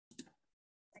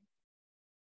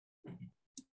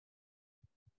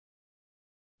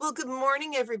Well, good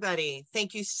morning, everybody.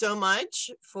 Thank you so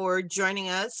much for joining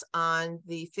us on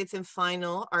the fifth and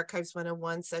final Archives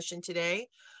 101 session today.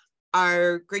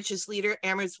 Our gracious leader,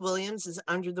 Amherst Williams, is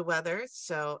under the weather,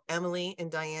 so Emily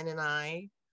and Diane and I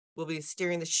will be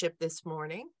steering the ship this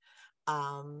morning.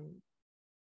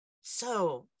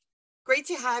 So great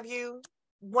to have you.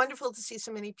 Wonderful to see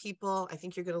so many people. I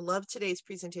think you're going to love today's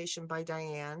presentation by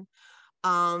Diane.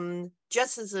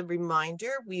 Just as a reminder,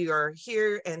 we are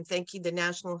here and thanking the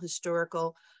National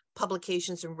Historical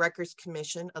Publications and Records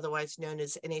Commission, otherwise known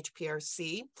as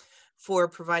NHPRC, for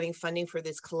providing funding for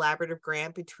this collaborative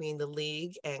grant between the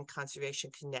League and Conservation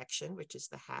Connection, which is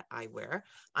the hat I wear.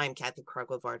 I'm Kathy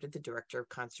Kroglovarda, the Director of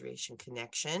Conservation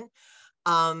Connection.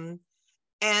 And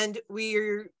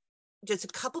we're just a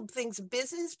couple of things of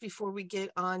business before we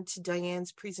get on to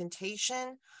Diane's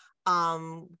presentation.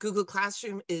 Google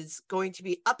Classroom is going to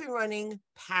be up and running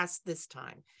past this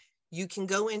time. You can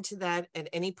go into that at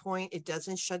any point. It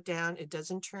doesn't shut down. It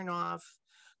doesn't turn off.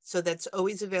 So that's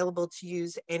always available to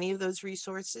use any of those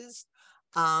resources.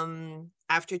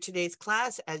 After today's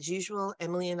class, as usual,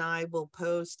 Emily and I will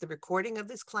post the recording of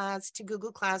this class to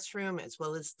Google Classroom, as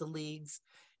well as the League's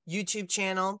YouTube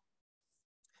channel,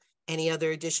 any other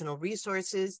additional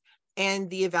resources, and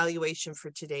the evaluation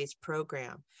for today's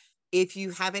program. If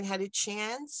you haven't had a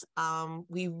chance,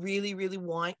 we really, really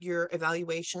want your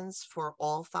evaluations for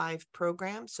all 5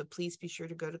 programs. So please be sure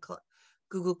to go to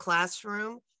Google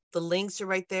Classroom. The links are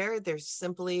right there. There's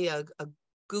simply a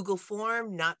Google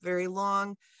form, not very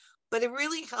long, but it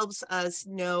really helps us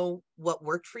know what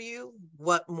worked for you,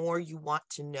 what more you want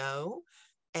to know,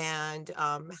 and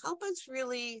help us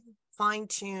really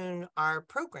fine-tune our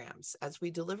programs as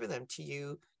we deliver them to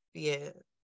you via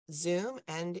Zoom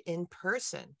and in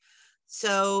person.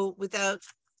 So without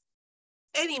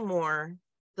any more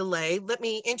delay, let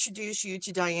me introduce you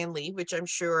to Diane Lee, which I'm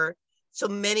sure so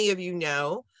many of you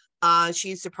know.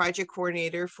 She's the project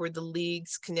coordinator for the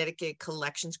League's Connecticut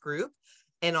Collections Group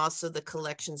and also the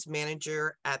collections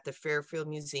manager at the Fairfield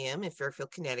Museum in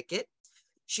Fairfield, Connecticut.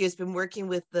 She has been working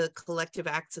with the Collective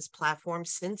Access platform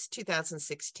since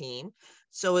 2016,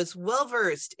 so is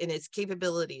well-versed in its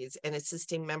capabilities and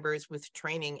assisting members with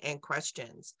training and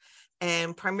questions.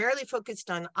 And primarily focused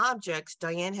on objects,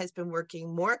 Diane has been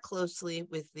working more closely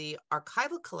with the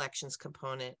archival collections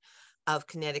component of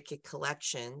Connecticut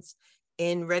Collections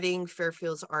in readying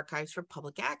Fairfield's archives for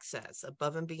public access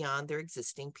above and beyond their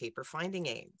existing paper finding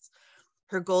aids.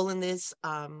 Her goal in this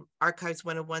Archives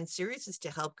 101 series is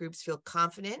to help groups feel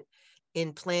confident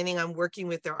in planning on working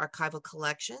with their archival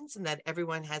collections and that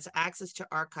everyone has access to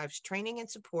archives training and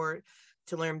support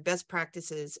to learn best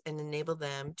practices and enable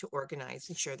them to organize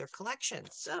and share their collections.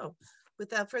 So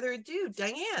without further ado,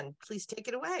 Diane, please take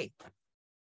it away.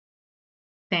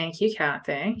 Thank you,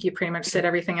 Kathy. You pretty much said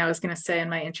everything I was going to say in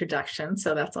my introduction,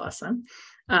 so that's awesome.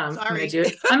 I'm going to do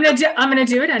it. I'm going to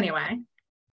do it anyway.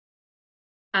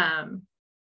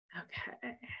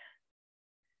 Okay.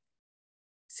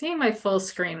 Seeing my full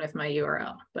screen with my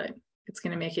URL, but it's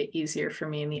going to make it easier for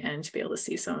me in the end to be able to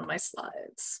see some of my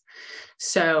slides.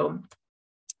 So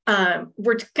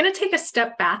we're going to take a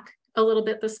step back a little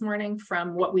bit this morning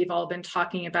from what we've all been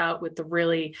talking about with the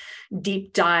really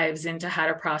deep dives into how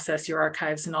to process your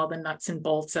archives and all the nuts and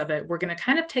bolts of it. We're going to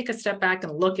kind of take a step back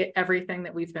and look at everything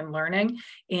that we've been learning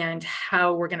and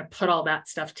how we're going to put all that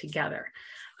stuff together.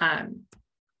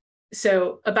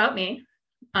 So about me,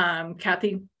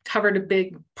 Kathy covered a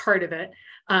big part of it.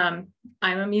 I'm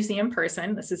a museum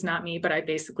person. This is not me, but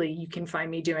you can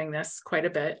find me doing this quite a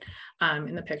bit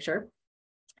in the picture.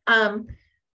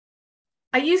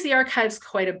 I use the archives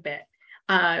quite a bit,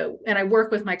 and I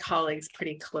work with my colleagues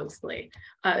pretty closely.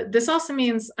 This also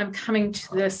means I'm coming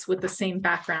to this with the same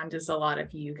background as a lot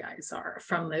of you guys are,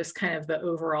 from this kind of the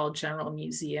overall general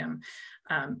museum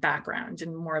background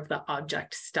and more of the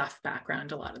object stuff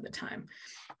background a lot of the time.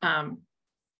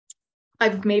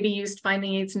 I've maybe used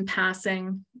finding aids in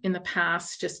passing in the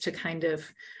past just to kind of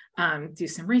do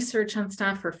some research on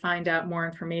stuff or find out more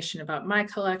information about my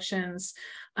collections.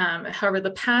 However,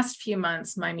 the past few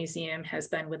months, my museum has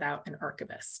been without an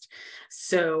archivist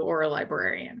or a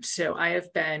librarian. So I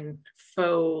have been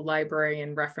faux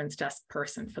librarian reference desk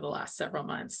person for the last several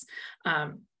months,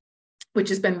 which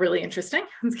has been really interesting.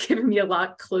 It's given me a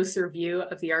lot closer view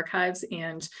of the archives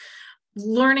and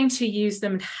learning to use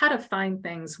them and how to find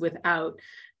things without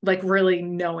really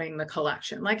knowing the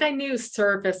collection. I knew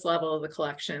surface level of the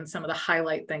collection, some of the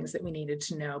highlight things that we needed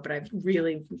to know, but I've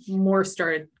really more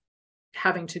started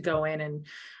having to go in and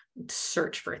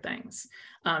search for things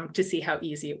to see how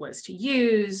easy it was to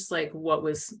use, what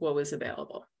was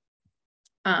available.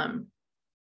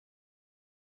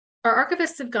 Our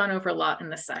archivists have gone over a lot in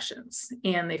the sessions,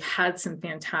 and they've had some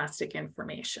fantastic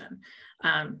information,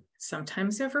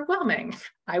 sometimes overwhelming,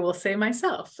 I will say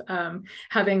myself,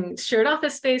 having shared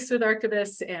office space with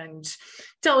archivists and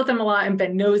dealt with them a lot and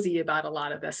been nosy about a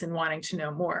lot of this and wanting to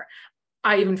know more.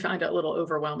 I even found it a little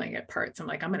overwhelming at parts. I'm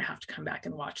like, I'm going to have to come back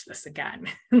and watch this again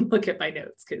and look at my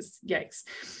notes because yikes.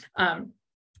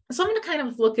 So I'm going to kind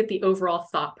of look at the overall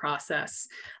thought process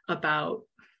about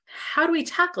how do we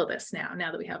tackle this now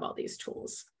that we have all these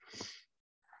tools.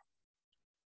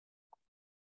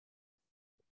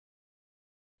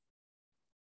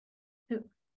 Ooh.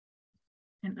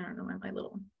 And I don't know why my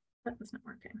little button's not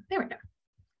working. There we go.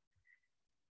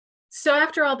 So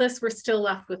after all this, we're still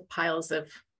left with piles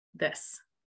of this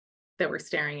that we're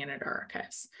staring at our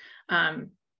archives.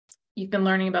 You've been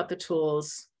learning about the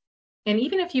tools. And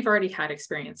even if you've already had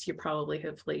experience, you're probably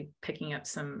hopefully picking up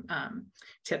some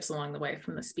tips along the way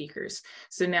from the speakers.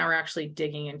 So now we're actually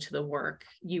digging into the work.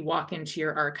 You walk into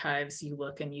your archives, you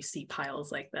look and you see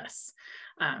piles like this.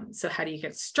 So how do you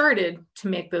get started to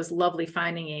make those lovely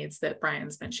finding aids that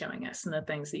Brian's been showing us and the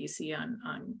things that you see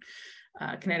on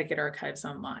Connecticut Archives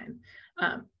online?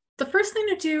 The first thing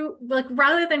to do, like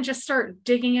rather than just start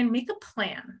digging in, make a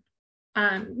plan.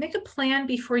 Make a plan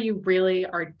before you really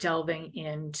are delving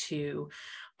into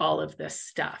all of this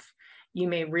stuff. You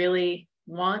may really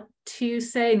want to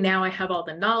say, now I have all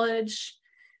the knowledge,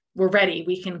 we're ready,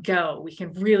 we can go, we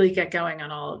can really get going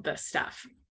on all of this stuff.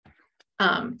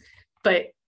 But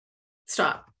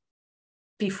stop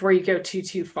before you go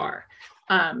too far.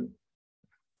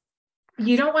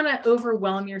 You don't want to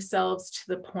overwhelm yourselves to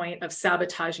the point of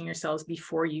sabotaging yourselves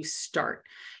before you start.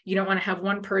 You don't want to have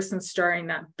one person starting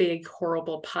that big,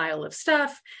 horrible pile of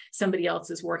stuff. Somebody else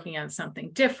is working on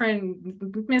something different.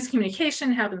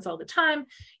 Miscommunication happens all the time.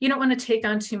 You don't want to take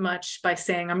on too much by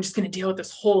saying, I'm just going to deal with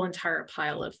this whole entire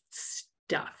pile of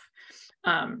stuff.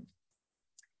 Come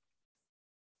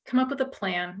up with a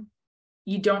plan.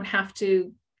 You don't have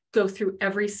to go through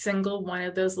every single one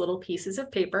of those little pieces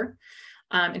of paper.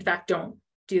 In fact, don't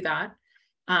do that.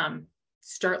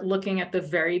 Start looking at the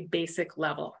very basic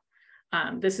level.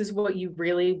 This is what you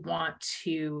really want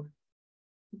to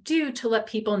do to let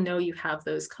people know you have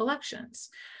those collections.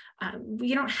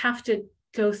 You don't have to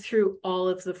go through all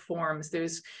of the forms.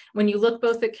 When you look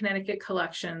both at Connecticut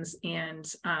Collections and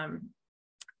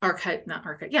Archive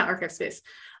Space,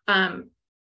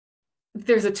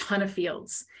 there's a ton of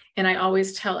fields. And I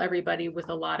always tell everybody with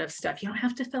a lot of stuff, you don't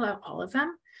have to fill out all of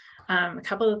them. A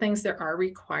couple of things, there are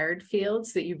required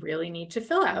fields that you really need to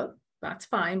fill out. That's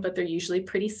fine, but they're usually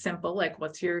pretty simple, like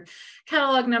what's your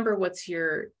catalog number, what's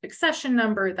your accession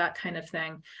number, that kind of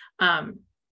thing.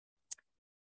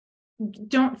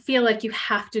 Don't feel like you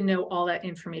have to know all that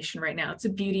information right now. It's the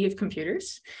beauty of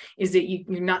computers, is that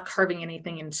you're not carving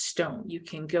anything in stone. You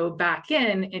can go back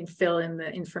in and fill in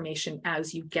the information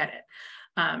as you get it.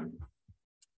 And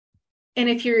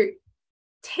if you're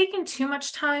taking too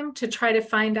much time to try to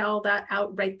find all that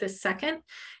out right this second,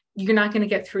 you're not going to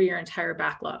get through your entire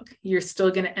backlog. You're still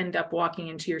going to end up walking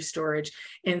into your storage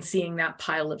and seeing that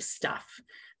pile of stuff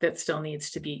that still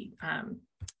needs to be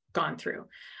gone through.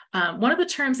 One of the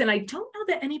terms, and I don't know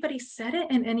that anybody said it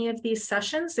in any of these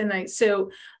sessions, so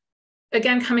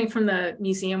again, coming from the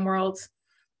museum world,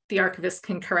 the archivist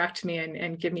can correct me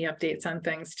and give me updates on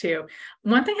things too.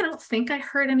 One thing I don't think I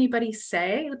heard anybody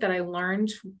say that I learned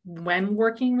when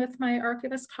working with my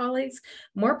archivist colleagues,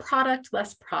 more product,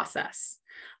 less process.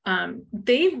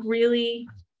 They really,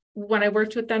 when I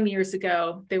worked with them years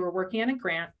ago, they were working on a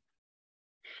grant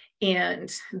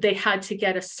and they had to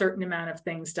get a certain amount of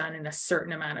things done in a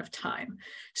certain amount of time.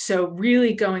 So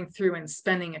really going through and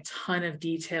spending a ton of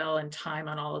detail and time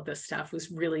on all of this stuff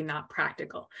was really not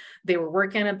practical. They were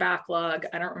working on a backlog.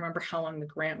 I don't remember how long the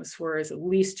grant was for. It was at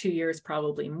least 2 years,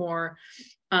 probably more.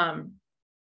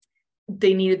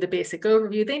 They needed the basic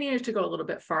overview. They needed to go a little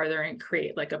bit farther and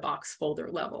create like a box folder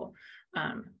level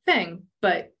thing,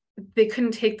 but they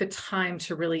couldn't take the time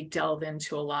to really delve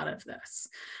into a lot of this.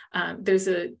 There's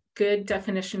a good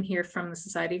definition here from the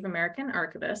Society of American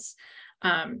Archivists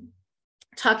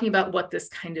talking about what this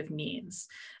kind of means.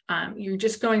 You're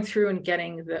just going through and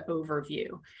getting the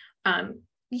overview.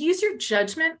 Use your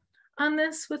judgment on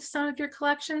this with some of your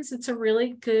collections. It's a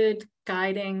really good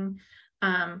guiding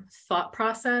thought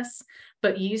process,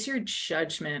 but use your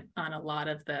judgment on a lot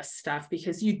of this stuff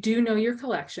because you do know your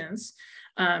collections.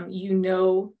 You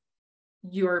know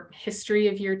your history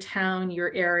of your town,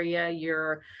 your area,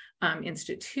 your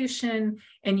institution,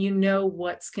 and you know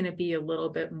what's going to be a little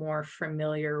bit more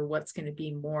familiar, what's going to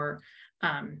be more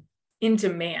in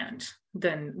demand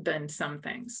than some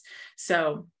things.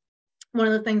 So one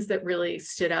of the things that really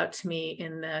stood out to me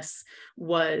in this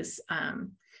was,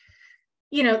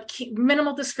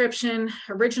 minimal description,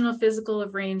 original physical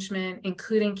arrangement,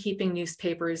 including keeping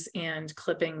newspapers and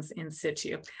clippings in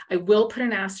situ. I will put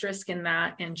an asterisk in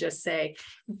that and just say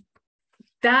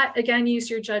that, again, use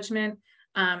your judgment.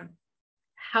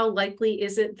 How likely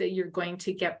is it that you're going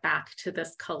to get back to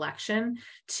this collection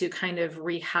to kind of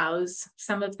rehouse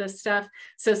some of this stuff?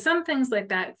 So some things like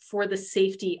that, for the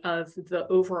safety of the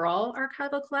overall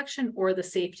archival collection or the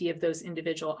safety of those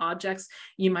individual objects,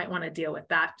 you might want to deal with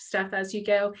that stuff as you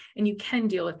go. And you can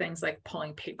deal with things like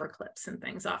pulling paper clips and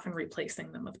things off and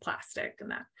replacing them with plastic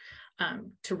and that,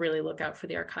 to really look out for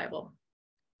the archival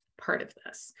part of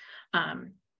this.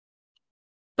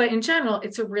 But in general,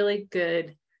 it's a really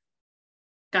good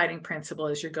guiding principle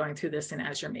as you're going through this and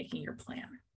as you're making your plan.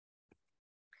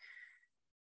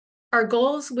 Our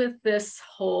goals with this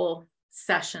whole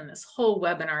session, this whole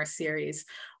webinar series,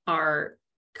 are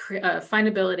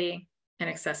findability and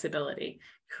accessibility,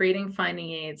 creating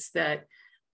finding aids that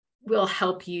will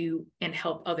help you and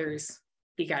help others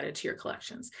be guided to your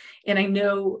collections. And I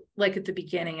know, like at the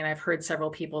beginning, and I've heard several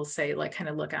people say, like, kind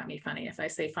of look at me funny if I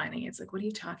say finding aids, like, what are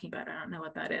you talking about? I don't know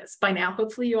what that is. By now,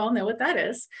 hopefully you all know what that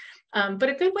is. But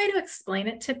a good way to explain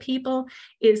it to people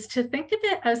is to think of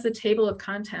it as the table of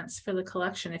contents for the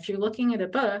collection. If you're looking at a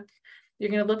book,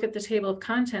 you're going to look at the table of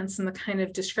contents and the kind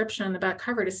of description on the back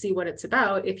cover to see what it's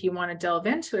about. If you want to delve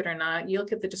into it or not, you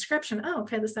look at the description. Oh,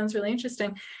 okay, this sounds really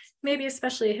interesting. Maybe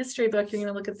especially a history book, you're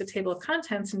going to look at the table of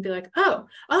contents and be like, oh,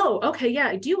 okay, yeah,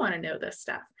 I do want to know this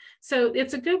stuff. So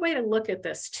it's a good way to look at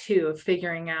this too, of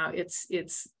figuring out this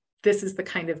is the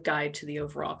kind of guide to the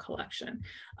overall collection.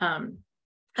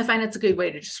 I find it's a good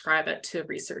way to describe it to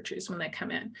researchers when they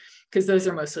come in, because those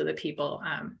are mostly the people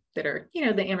that are,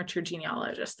 the amateur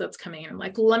genealogists that's coming in and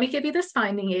like, let me give you this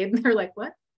finding aid. And they're like,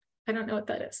 what? I don't know what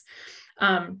that is.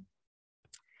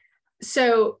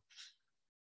 So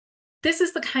this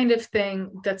is the kind of thing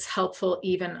that's helpful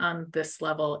even on this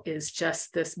level, is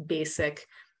just this basic,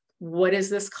 what is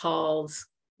this called?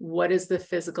 What is the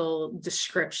physical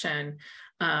description?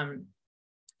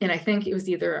 And I think it was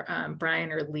either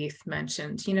Brian or Leith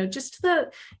mentioned, just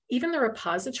even the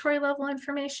repository level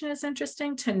information is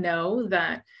interesting to know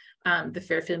that the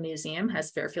Fairfield Museum has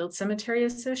Fairfield Cemetery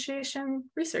Association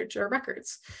research or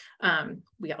records.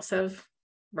 We also have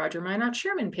Roger Minot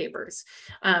Sherman papers.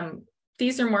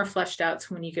 These are more fleshed out,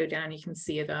 so when you go down, you can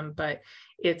see them, but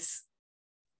it's,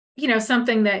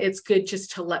 something that it's good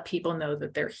just to let people know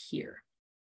that they're here.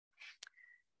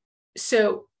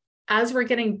 So as we're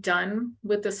getting done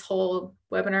with this whole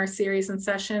webinar series and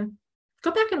session,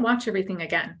 go back and watch everything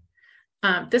again.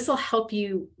 This will help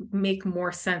you make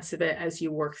more sense of it as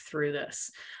you work through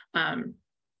this. I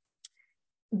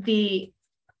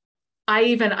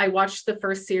watched the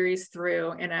first series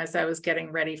through, and as I was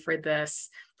getting ready for this,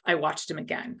 I watched them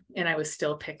again, and I was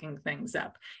still picking things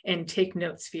up. And take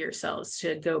notes for yourselves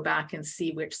to go back and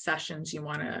see which sessions you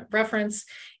want to reference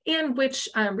and which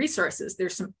resources.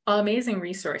 There's some amazing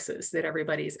resources that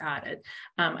everybody's added.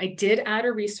 I did add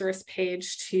a resource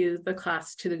page to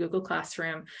the Google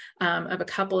Classroom of a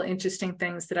couple interesting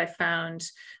things that I found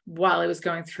while I was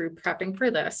going through prepping for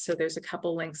this. So there's a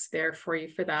couple links there for you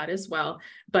for that as well.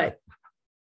 But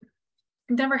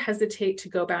never hesitate to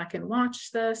go back and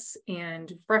watch this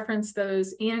and reference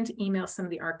those and email some of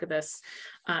the archivists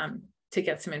to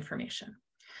get some information.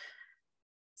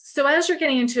 So as you're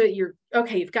getting into it,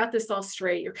 you've got this all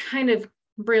straight. You're kind of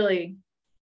really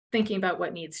thinking about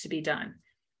what needs to be done.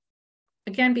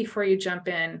 Again, before you jump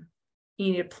in,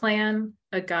 you need a plan,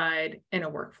 a guide, and a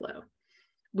workflow.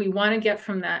 We want to get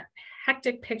from that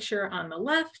hectic picture on the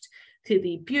left to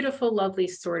the beautiful, lovely,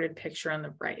 sorted picture on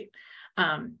the right.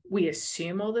 We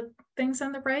assume all the things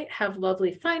on the right have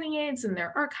lovely finding aids and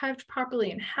they're archived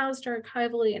properly and housed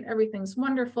archivally and everything's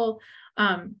wonderful.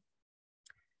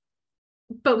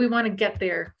 But we want to get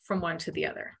there from one to the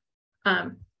other.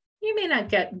 You may not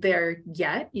get there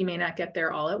yet. You may not get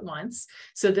there all at once.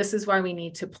 So this is why we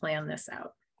need to plan this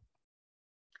out.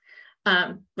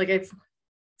 Like I've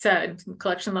said,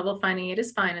 collection level finding aid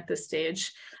is fine at this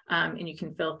stage. And you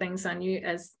can fill things in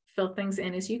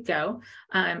as you go.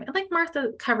 And like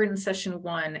Martha covered in session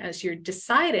 1, as you're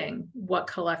deciding what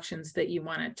collections that you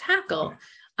want to tackle,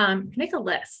 make a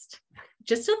list.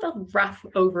 Just of a rough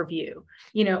overview.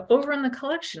 Over in the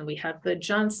collection, we have the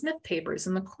John Smith papers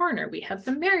in the corner. We have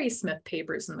the Mary Smith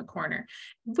papers in the corner.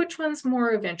 Which one's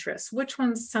more of interest? Which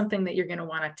one's something that you're going to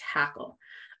want to tackle?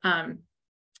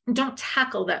 don't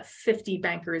tackle that 50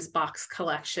 bankers box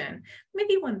collection,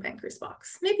 maybe one bankers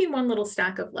box, maybe one little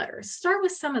stack of letters. Start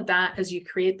with some of that as you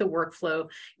create the workflow,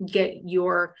 get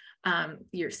your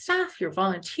staff, your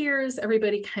volunteers,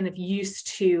 everybody kind of used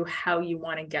to how you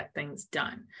want to get things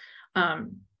done.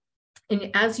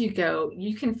 And as you go,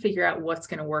 you can figure out what's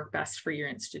going to work best for your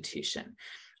institution.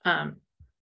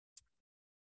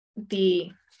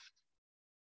 The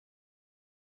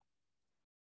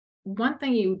one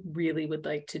thing you really would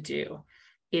like to do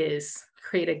is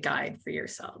create a guide for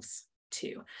yourselves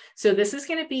too. So this is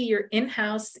going to be your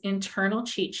in-house internal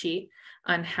cheat sheet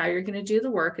on how you're going to do the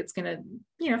work. It's going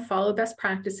to, follow best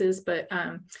practices, but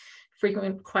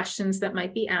frequent questions that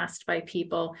might be asked by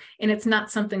people. And it's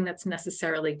not something that's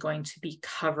necessarily going to be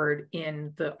covered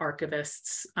in the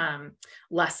archivist's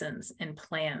lessons and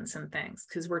plans and things,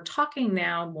 because we're talking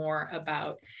now more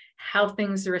about how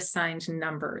things are assigned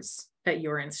numbers at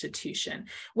your institution,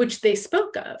 which they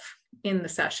spoke of in the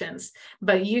sessions,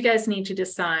 but you guys need to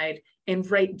decide and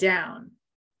write down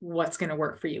what's going to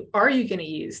work for you. Are you going to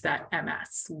use that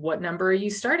MS? What number are you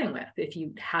starting with if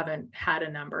you haven't had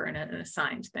a number and an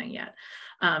assigned thing yet?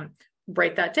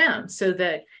 Write that down so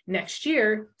that next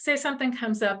year, say something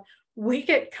comes up, we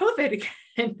get COVID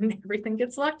again and everything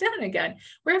gets locked down again.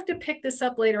 We have to pick this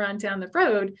up later on down the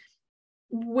road.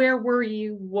 Where were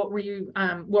you? What were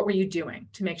you doing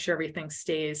to make sure everything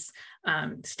stays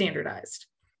standardized?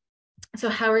 So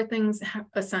how are things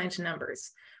assigned to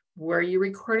numbers? Were you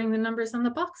recording the numbers on the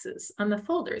boxes, on the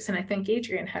folders? And I think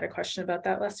Adrian had a question about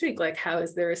that last week, like how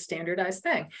is there a standardized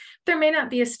thing? There may not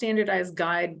be a standardized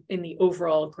guide in the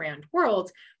overall grand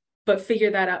world, but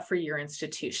figure that out for your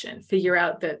institution. Figure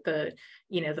out that the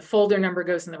folder number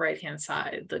goes on the right-hand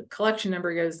side, the collection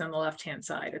number goes on the left-hand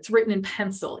side. It's written in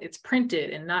pencil, it's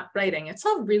printed and not writing. It's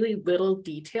all really little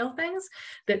detail things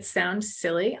that sound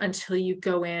silly until you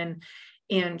go in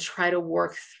and try to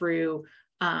work through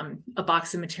a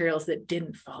box of materials that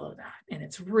didn't follow that. And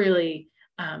it's really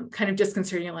kind of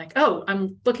disconcerting. You're like, oh,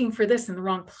 I'm looking for this in the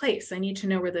wrong place. I need to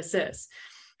know where this is.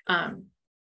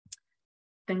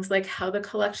 Things like how the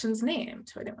collection's named.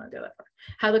 So I didn't want to do that.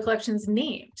 How the collection's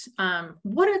named.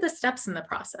 What are the steps in the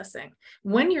processing?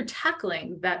 When you're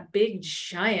tackling that big,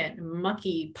 giant,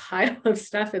 mucky pile of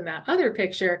stuff in that other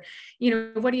picture,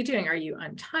 what are you doing? Are you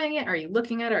untying it? Are you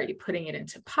looking at it? Are you putting it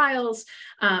into piles?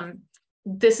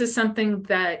 This is something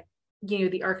that,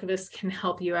 the archivist can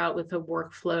help you out with a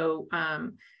workflow.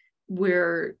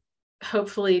 We're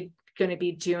hopefully going to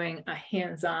be doing a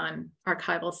hands-on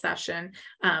archival session.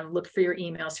 Look for your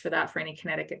emails for that for any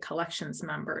Connecticut collections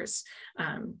members,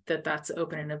 that's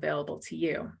open and available to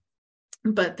you.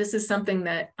 But this is something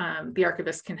that the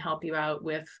archivist can help you out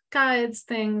with guides,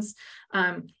 things,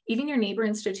 even your neighbor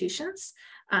institutions.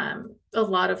 A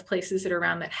lot of places that are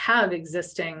around that have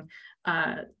existing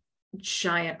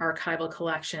giant archival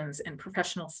collections and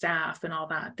professional staff and all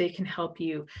that, they can help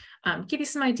you give you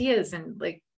some ideas and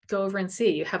like go over and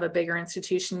see. You have a bigger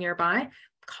institution nearby,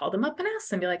 call them up and ask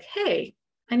them, be like, hey,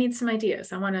 I need some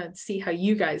ideas. I want to see how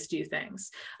you guys do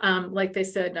things. Like they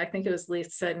said, I think it was Lisa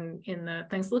said in the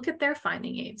things, look at their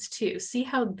finding aids too. See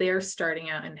how they're starting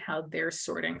out and how they're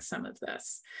sorting some of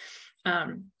this.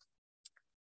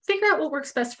 Figure out what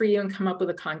works best for you and come up with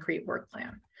a concrete work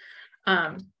plan.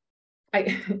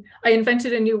 I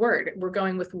invented a new word. We're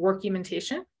going with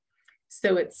workumentation.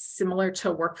 So it's similar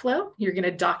to workflow. You're going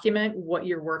to document what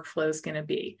your workflow is going to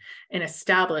be and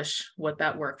establish what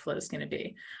that workflow is going to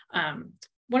be.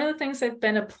 One of the things I've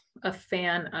been a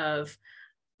fan of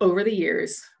over the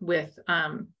years with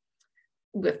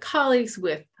colleagues,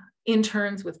 with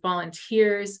interns, with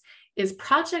volunteers, is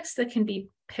projects that can be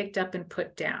picked up and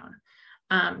put down.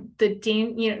 I'm not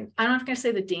going to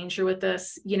say the danger with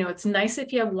this. It's nice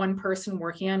if you have one person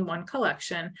working on one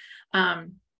collection,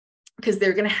 because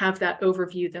they're going to have that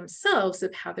overview themselves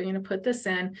of how they're going to put this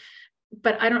in.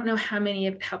 But I don't know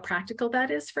how practical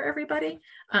that is for everybody,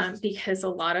 because a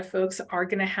lot of folks are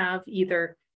going to have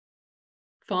either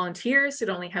volunteers that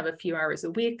only have a few hours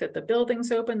a week that the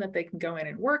building's open that they can go in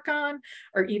and work on,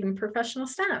 or even professional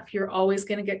staff. You're always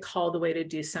going to get called away to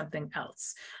do something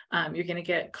else. You're going to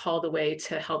get called away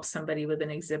to help somebody with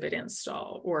an exhibit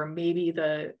install, or maybe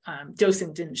the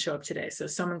docent didn't show up today, so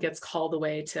someone gets called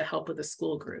away to help with a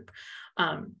school group.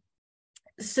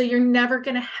 So you're never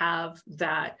going to have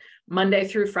that Monday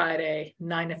through Friday,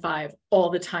 9 to 5, all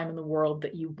the time in the world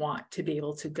that you want to be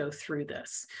able to go through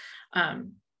this.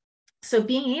 So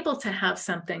being able to have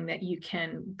something that you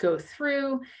can go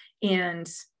through and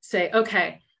say,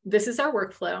 okay, this is our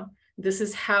workflow. This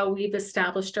is how we've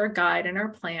established our guide and our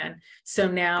plan. So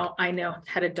now I know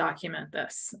how to document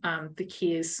this. The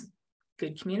key is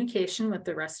good communication with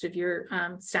the rest of your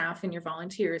staff and your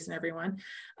volunteers and everyone.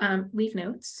 Leave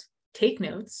notes, take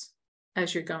notes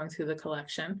as you're going through the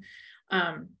collection.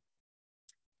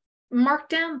 Mark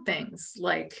down things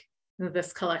like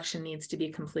this collection needs to be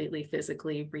completely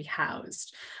physically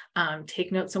rehoused.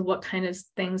 Take notes on what kind of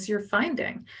things you're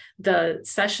finding. The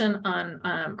session on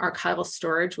archival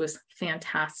storage was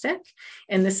fantastic.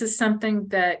 And this is something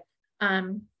that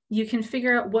you can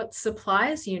figure out what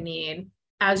supplies you need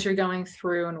as you're going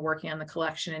through and working on the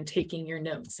collection and taking your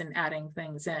notes and adding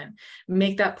things in.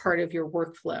 Make that part of your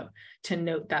workflow to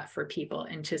note that for people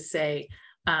and to say,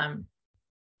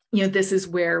 you know, this is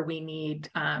where we need,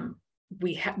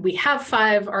 we have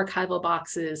 5 archival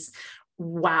boxes.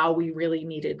 Wow, we really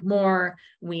needed more.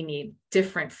 We need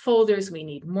different folders. We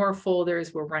need more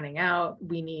folders. We're running out.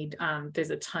 We need,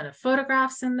 there's a ton of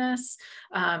photographs in this.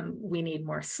 We need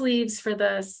more sleeves for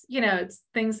this. You know, it's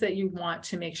things that you want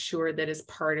to make sure that is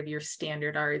part of your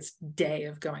standardized day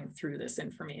of going through this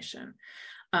information.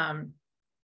 Oh,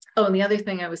 and the other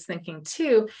thing I was thinking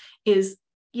too is,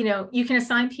 you know, you can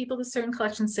assign people to certain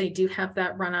collections so you do have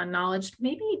that run-on knowledge.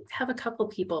 Maybe have a couple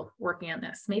people working on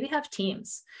this. Maybe have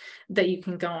teams that you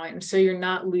can go on so you're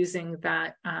not losing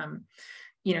that,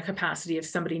 you know, capacity of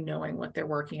somebody knowing what they're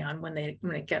working on when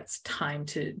it gets time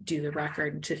to do the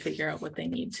record and to figure out what they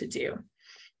need to do.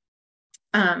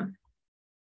 And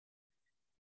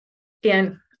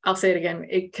I'll say it again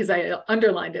because I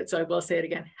underlined it, so I will say it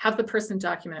again. Have the person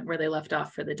document where they left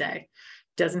off for the day.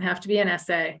 Doesn't have to be an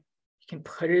essay. You can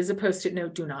put it as a Post-it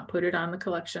note. Do not put it on the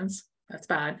collections. That's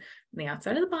bad. On the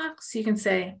outside of the box, you can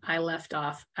say, I left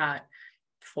off at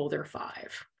folder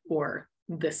 5 or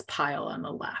this pile on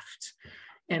the left.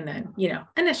 And then, you know,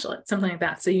 initial it, something like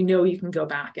that. So you know you can go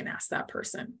back and ask that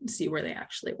person to see where they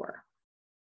actually were.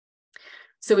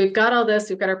 So we've got all this.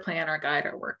 We've got our plan, our guide,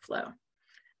 our workflow.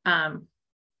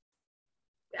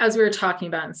 As we were talking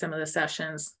about in some of the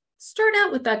sessions, start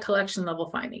out with that collection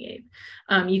level finding aid.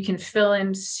 You can fill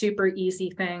in super easy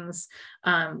things,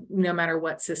 no matter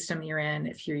what system you're in.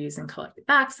 If you're using Collective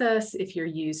Access, if you're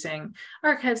using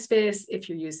Archive Space, if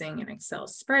you're using an Excel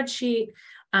spreadsheet.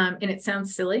 And it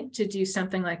sounds silly to do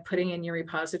something like putting in your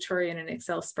repository in an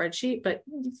Excel spreadsheet, but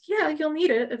yeah, you'll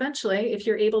need it eventually if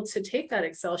you're able to take that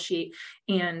Excel sheet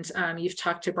and you've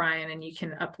talked to Brian and you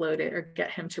can upload it or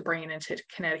get him to bring it into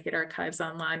Connecticut Archives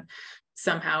Online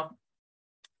somehow.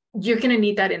 You're going to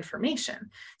need that information.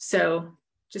 So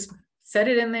just set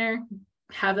it in there,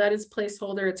 have that as a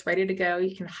placeholder. It's ready to go.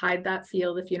 You can hide that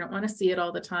field if you don't want to see it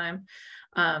all the time.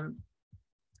 And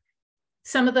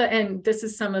this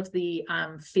is some of the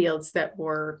fields that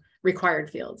were required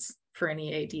fields for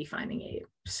any AD finding aid.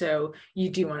 So you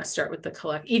do want to start with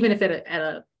the even if at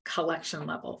a collection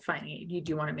level finding aid, you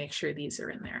do want to make sure these are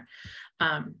in there.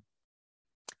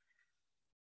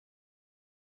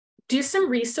 Do some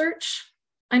research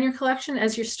on your collection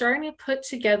as you're starting to put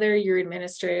together your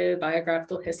administrative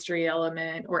biographical history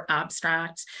element or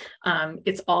abstract.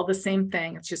 It's all the same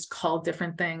thing. It's just called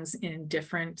different things in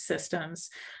different systems.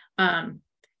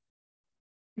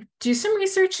 Do some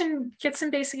research and get some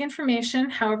basic information.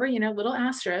 However, you know, little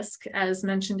asterisk, as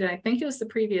mentioned, and I think it was the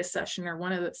previous session or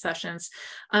one of the sessions,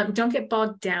 don't get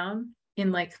bogged down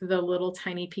in like the little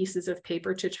tiny pieces of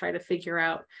paper to try to figure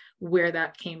out where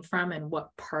that came from and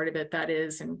what part of it that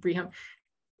is. And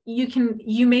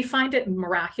you may find it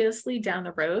miraculously down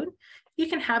the road. You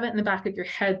can have it in the back of your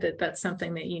head that that's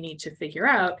something that you need to figure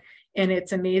out. And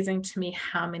it's amazing to me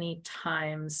how many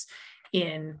times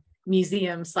in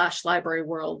museum/library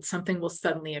world, something will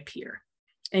suddenly appear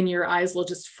and your eyes will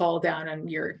just fall down on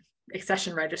your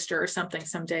accession register or something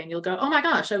someday. And you'll go, oh my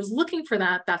gosh, I was looking for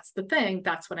that. That's the thing.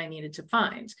 That's what I needed to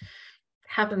find. It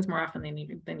happens more often than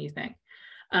you think.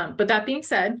 But that being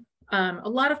said, a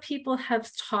lot of people have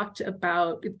talked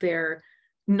about their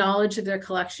knowledge of their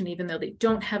collection, even though they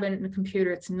don't have it in a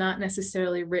computer. It's not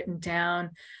necessarily written down,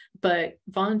 but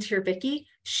Volunteer Vicky,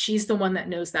 she's the one that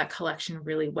knows that collection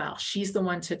really well. She's the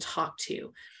one to talk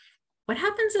to. What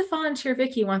happens if Volunteer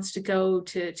Vicky wants to go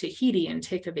to Tahiti and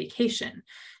take a vacation?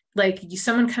 Like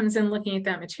someone comes in looking at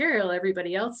that material,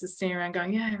 everybody else is standing around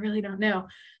going, yeah, I really don't know.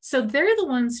 So they're the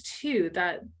ones too,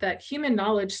 that human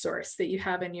knowledge source that you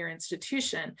have in your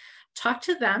institution. Talk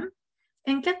to them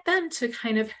and get them to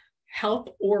kind of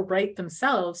help or write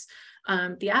themselves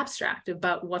the abstract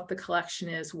about what the collection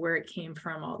is, where it came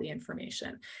from, all the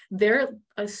information. They're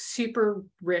a super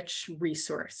rich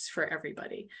resource for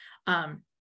everybody.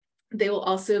 They will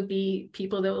also be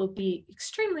people that will be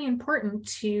extremely important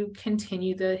to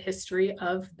continue the history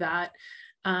of that,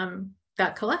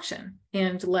 that collection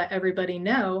and let everybody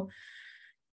know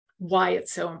why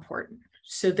it's so important.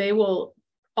 So they will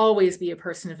always be a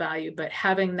person of value, but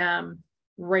having them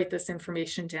write this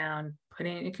information down, put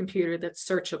it in a computer that's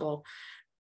searchable,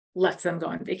 lets them go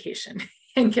on vacation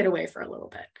and get away for a little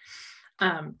bit.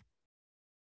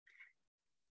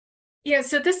 Yeah,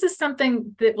 so this is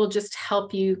something that will just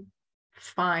help you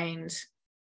find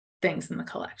things in the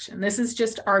collection. This is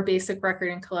just our basic record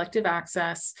and collective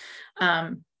access.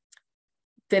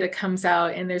 That it comes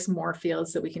out, and there's more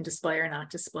fields that we can display or not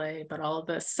display, but all of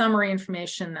the summary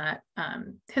information, that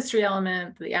history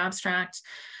element, the abstract,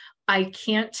 I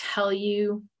can't tell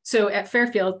you. So at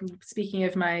Fairfield, speaking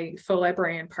of my faux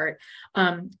librarian part,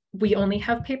 we only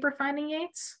have paper finding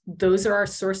aids. Those are our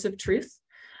source of truth.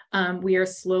 We are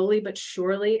slowly but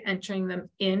surely entering them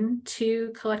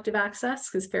into collective access,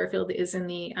 because Fairfield is in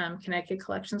the Connecticut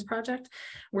Collections Project.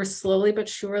 We're slowly but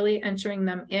surely entering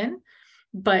them in,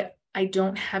 but I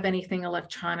don't have anything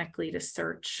electronically to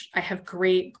search. I have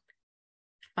great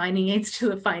finding aids to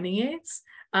the finding aids,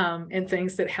 and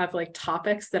things that have like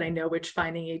topics that I know which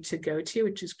finding aid to go to,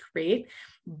 which is great,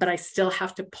 but I still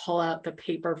have to pull out the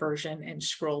paper version and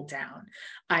scroll down.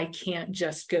 I can't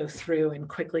just go through and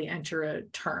quickly enter a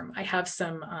term. I have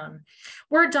some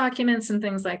Word documents and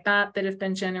things like that that have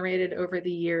been generated over the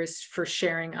years for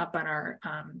sharing up on our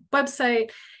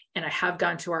website. And I have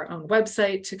gone to our own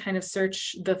website to kind of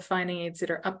search the finding aids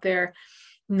that are up there.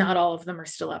 Not all of them are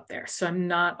still up there. So I'm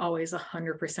not always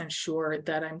 100% sure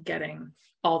that I'm getting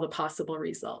all the possible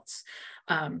results.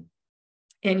 And,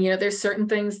 there's certain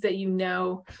things that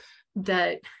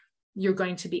that you're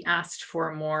going to be asked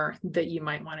for more, that you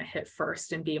might want to hit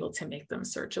first and be able to make them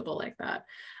searchable like that.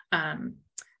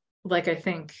 Like I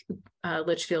think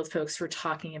Litchfield folks were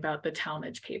talking about the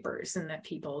Talmadge papers, and that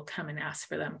people come and ask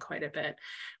for them quite a bit.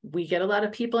 We get a lot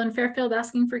of people in Fairfield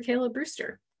asking for Caleb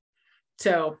Brewster.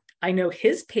 So I know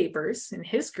his papers in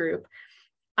his group.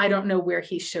 I don't know where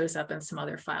he shows up in some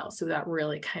other files. So that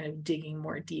really kind of digging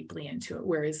more deeply into it.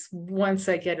 Whereas once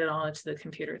I get it all into the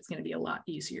computer, it's going to be a lot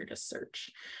easier to search,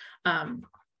 and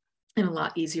a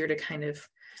lot easier to kind of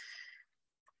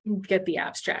get the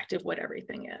abstract of what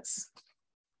everything is.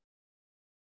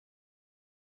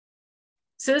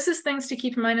 So this is things to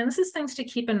keep in mind, and this is things to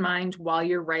keep in mind while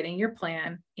you're writing your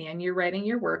plan and you're writing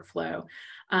your workflow.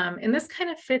 And this kind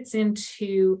of fits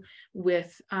into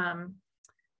with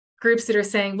groups that are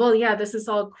saying, well, yeah, this is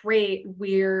all great.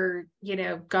 We're,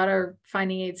 got our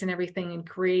finding aids and everything in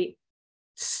great,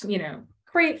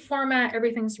 great format.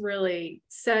 Everything's really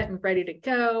set and ready to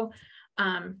go.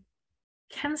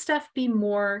 Can stuff be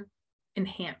more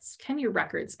enhanced? Can your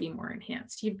records be more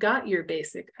enhanced? You've got your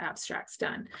basic abstracts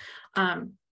done.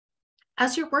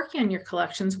 As you're working on your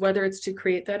collections, whether it's to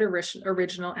create that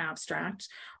original abstract,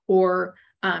 or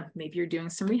maybe you're doing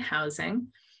some rehousing,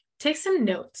 take some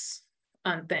notes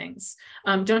on things.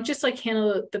 Don't just like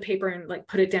handle the paper and like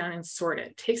put it down and sort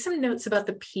it. Take some notes about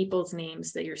the people's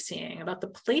names that you're seeing, about the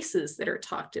places that are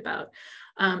talked about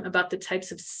the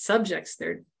types of subjects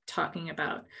they're talking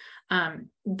about.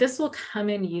 This will come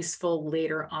in useful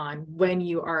later on when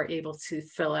you are able to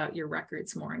fill out your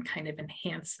records more and kind of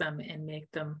enhance them and make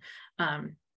them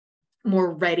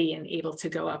more ready and able to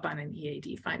go up on an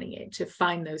EAD finding aid to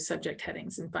find those subject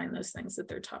headings and find those things that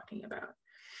they're talking about.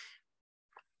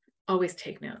 Always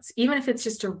take notes, even if it's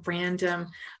just a random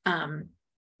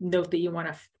note that you want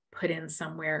to put in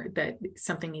somewhere that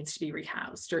something needs to be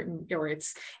rehoused, or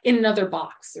it's in another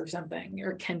box or something,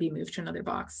 or it can be moved to another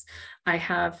box. I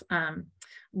have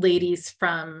ladies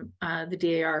from the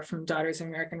DAR, from Daughters of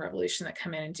American Revolution, that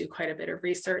come in and do quite a bit of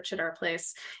research at our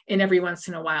place. And every once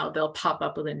in a while, they'll pop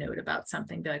up with a note about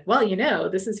something, be like, well,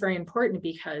 this is very important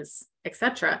because,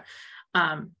 etc.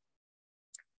 And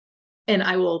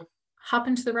I will hop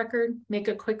into the record, make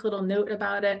a quick little note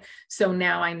about it. So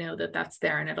now I know that that's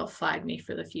there, and it'll flag me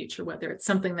for the future, whether it's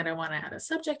something that I want to add a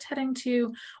subject heading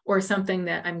to, or something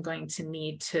that I'm going to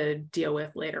need to deal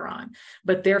with later on.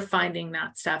 But they're finding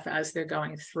that stuff as they're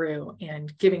going through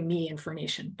and giving me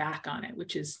information back on it,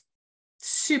 which is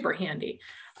super handy,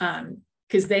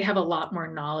 because they have a lot more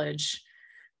knowledge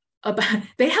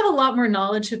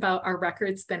about our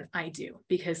records than I do,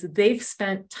 because they've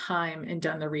spent time and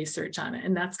done the research on it.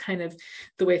 And that's kind of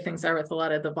the way things are with a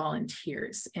lot of the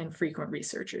volunteers and frequent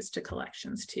researchers to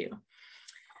collections too.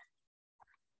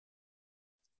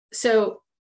 So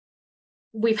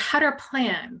we've had our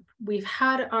plan, we've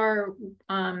had our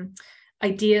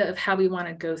idea of how we want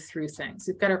to go through things.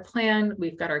 We've got our plan,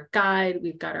 we've got our guide,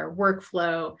 we've got our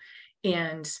workflow,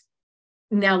 and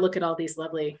now look at all these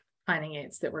lovely finding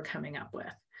aids that we're coming up with.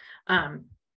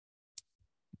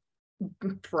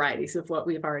 varieties of what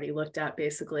we've already looked at,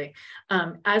 basically.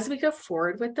 As we go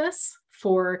forward with this,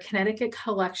 for Connecticut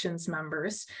collections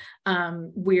members,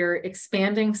 we're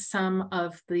expanding some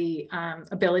of the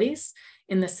abilities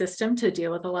in the system to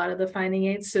deal with a lot of the finding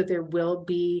aids. So there will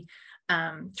be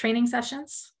training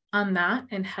sessions on that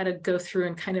and how to go through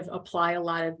and kind of apply a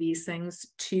lot of these things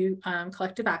to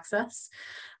collective access.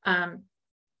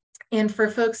 And for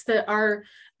folks that are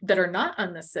not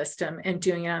on the system and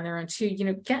doing it on their own too,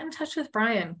 get in touch with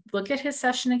Brian, look at his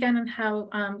session again and how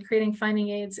creating finding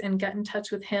aids, and get in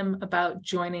touch with him about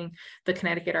joining the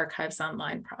Connecticut Archives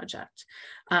Online project.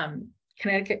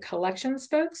 Connecticut collections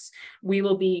folks, we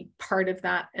will be part of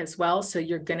that as well. So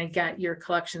you're going to get your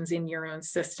collections in your own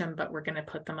system, but we're going to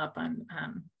put them up on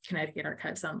Connecticut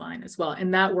Archives Online as well.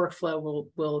 And that workflow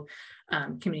will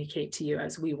communicate to you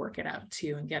as we work it out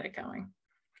too and get it going.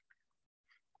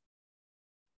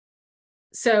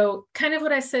 So kind of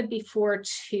what I said before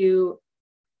too,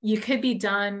 you could be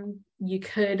done, you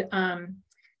could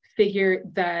figure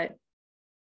that,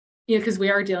 because we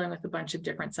are dealing with a bunch of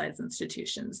different size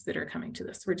institutions that are coming to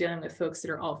this. We're dealing with folks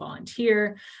that are all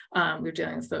volunteer. We're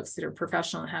dealing with folks that are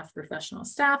professional and have professional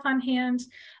staff on hand.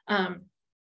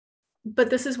 But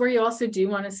this is where you also do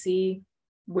want to see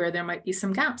where there might be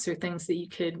some gaps or things that you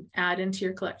could add into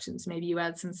your collections. Maybe you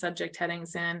add some subject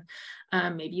headings in.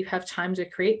 Maybe you have time to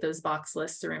create those box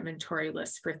lists or inventory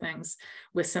lists for things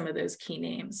with some of those key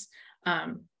names.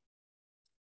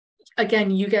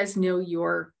 Again, you guys know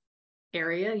your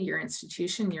area, your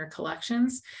institution, your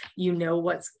collections. You know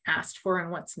what's asked for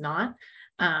and what's not.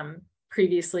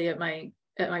 Previously at my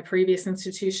previous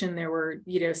institution, there were,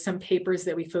 some papers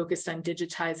that we focused on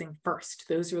digitizing first.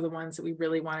 Those were the ones that we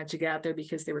really wanted to get out there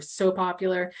because they were so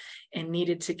popular and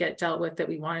needed to get dealt with, that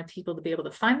we wanted people to be able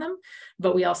to find them,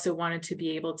 but we also wanted to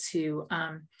be able to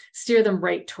steer them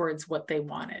right towards what they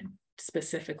wanted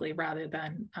specifically, rather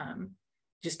than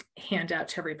just hand out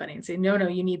to everybody and say, no,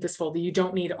 you need this folder. You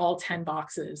don't need all 10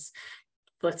 boxes.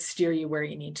 Let's steer you where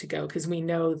you need to go. Because we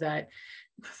know that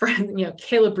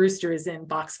Caleb Brewster is in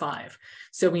box 5.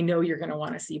 So we know you're going to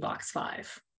want to see box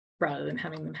 5 rather than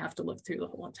having them have to look through the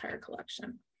whole entire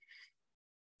collection.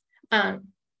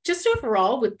 Just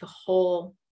overall with the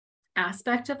whole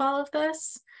aspect of all of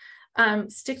this,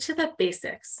 stick to the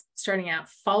basics. Starting out,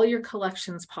 follow your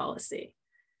collections policy.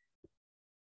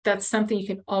 That's something you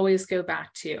can always go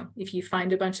back to. If you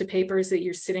find a bunch of papers that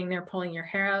you're sitting there pulling your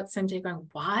hair out someday going,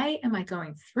 why am I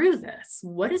going through this?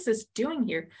 What is this doing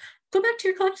here? Go back to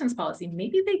your collections policy.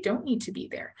 Maybe they don't need to be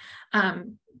there.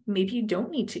 Maybe you don't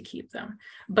need to keep them,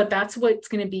 but that's what's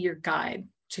going to be your guide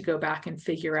to go back and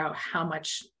figure out how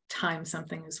much time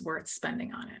something is worth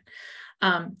spending on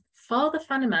it. Follow the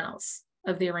fundamentals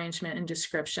of the arrangement and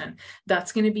description.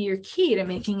 That's going to be your key to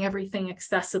making everything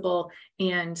accessible.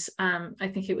 And I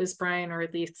think it was Brian or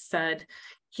Elise said,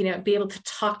 be able to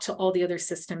talk to all the other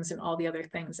systems and all the other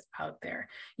things out there.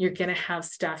 You're going to have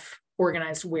stuff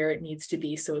organized where it needs to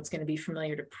be. So it's going to be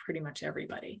familiar to pretty much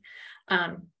everybody.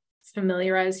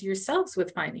 Familiarize yourselves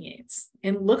with finding aids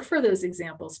and look for those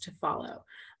examples to follow.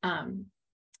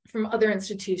 From other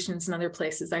institutions and other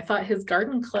places. I thought his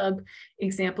garden club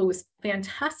example was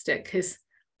fantastic because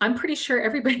I'm pretty sure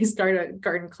everybody's got a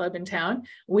garden club in town.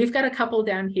 We've got a couple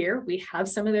down here. We have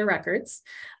some of their records.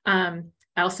 I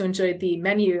also enjoyed the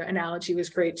menu analogy, was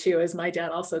great too, as my dad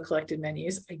also collected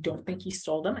menus. I don't think he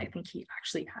stole them. I think he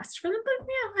actually asked for them, but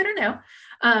yeah, I don't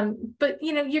know. But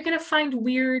you're going to find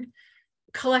weird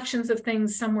collections of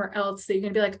things somewhere else that you're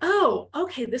going to be like, oh,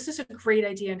 okay, this is a great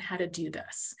idea on how to do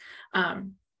this.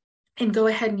 And go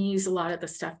ahead and use a lot of the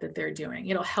stuff that they're doing.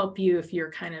 It'll help you if you're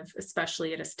kind of,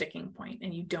 especially at a sticking point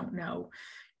and you don't know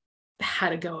how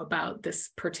to go about this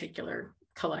particular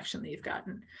collection that you've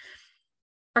gotten.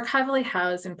 Archivally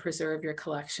house and preserve your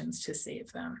collections to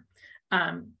save them.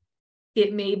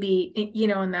 It may be,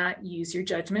 in that, use your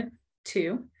judgment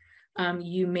too.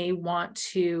 You may want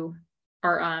to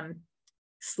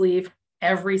sleeve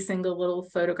every single little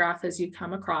photograph as you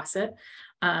come across it.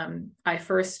 I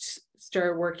first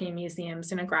started working in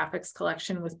museums in a graphics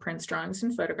collection with prints, drawings,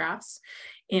 and photographs.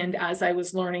 And as I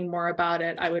was learning more about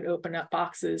it, I would open up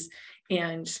boxes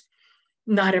and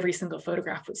not every single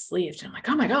photograph was sleeved. And I'm like,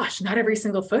 oh my gosh, not every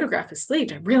single photograph is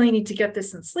sleeved. I really need to get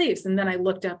this in sleeves. And then I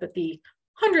looked up at the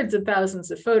hundreds of thousands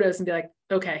of photos and be like,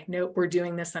 okay, nope, we're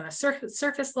doing this on a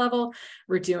surface level.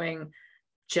 We're doing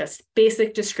just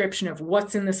basic description of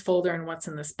what's in this folder and what's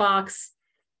in this box.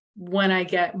 When I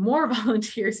get more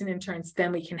volunteers and interns,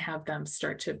 then we can have them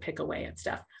start to pick away at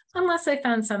stuff, unless I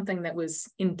found something that was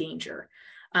in danger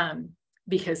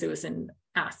because it was an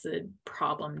acid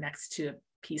problem next to a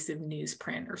piece of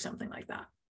newsprint or something like that.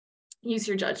 use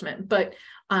your judgment, but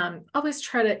always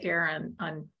try to err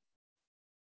on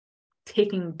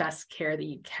taking best care that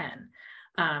you can.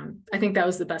 I think that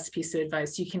was the best piece of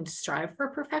advice. You can strive for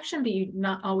perfection, but you're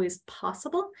not always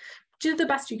possible. Do the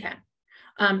best you can.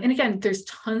 And again, there's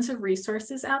tons of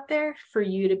resources out there for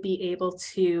you to be able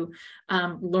to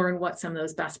learn what some of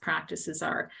those best practices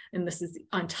are. And this is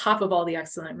on top of all the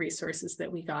excellent resources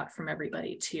that we got from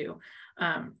everybody too.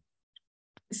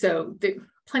 So there are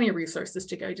plenty of resources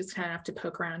to go. You just kind of have to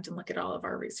poke around and look at all of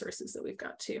our resources that we've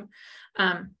got too.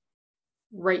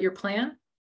 Write your plan,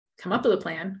 come up with a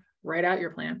plan, write out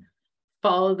your plan,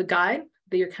 follow the guide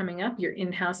that you're coming up, your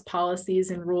in-house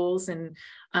policies and rules and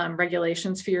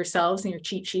regulations for yourselves and your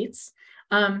cheat sheets,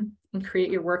 and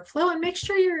create your workflow and make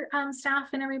sure your staff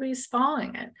and everybody's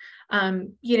following it.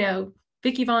 You know,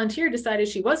 Vicki Volunteer decided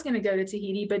she was going to go to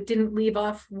Tahiti, but didn't leave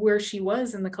off where she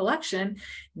was in the collection.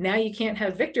 Now you can't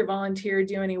have Victor Volunteer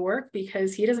do any work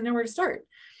because he doesn't know where to start.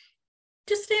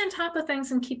 Just stay on top of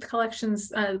things and keep the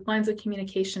collections lines of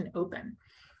communication open.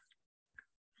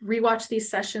 Rewatch these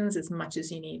sessions as much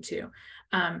as you need to,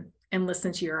 and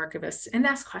listen to your archivists and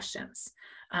ask questions.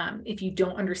 If you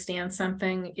don't understand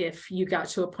something, if you got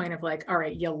to a point of like, all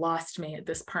right, you lost me at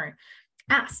this part,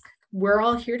 ask. We're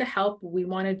all here to help. We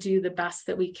want to do the best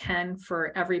that we can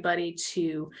for everybody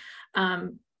to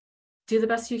do the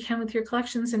best you can with your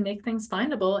collections and make things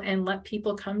findable and let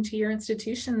people come to your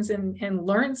institutions and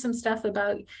learn some stuff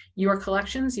about your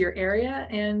collections, your area,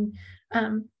 and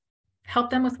help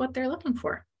them with what they're looking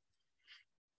for.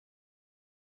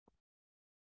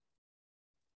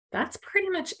 That's pretty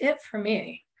much it for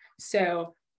me.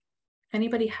 So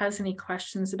anybody has any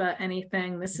questions about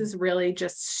anything? This is really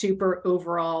just super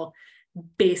overall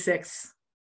basics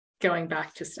going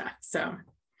back to stuff. So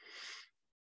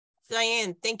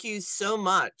Diane, thank you so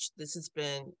much. This has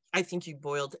been, I think you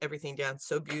boiled everything down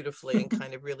so beautifully and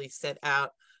kind of really set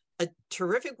out a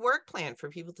terrific work plan for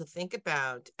people to think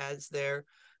about as they're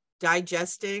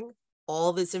digesting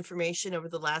all this information over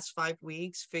the last 5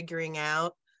 weeks, figuring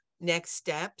out next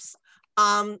steps.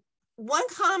 One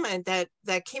comment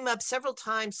that came up several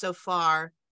times so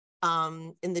far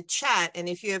in the chat, and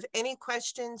if you have any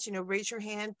questions, you know, raise your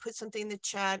hand, put something in the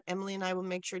chat. Emily and I will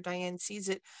make sure Diane sees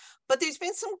it. But there's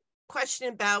been some question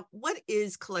about what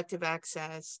is collective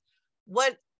access?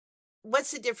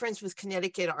 What's the difference with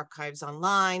Connecticut Archives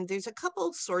Online? There's a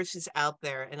couple sources out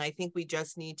there, and I think we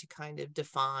just need to kind of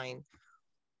define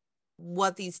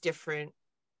what these different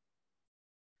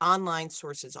online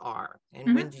sources are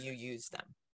and when do you use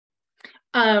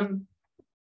them?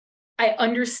 I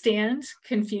understand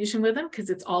confusion with them because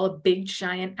it's all a big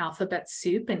giant alphabet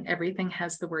soup and everything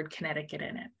has the word Connecticut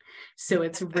in it. So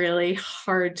it's really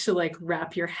hard to like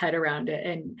wrap your head around it.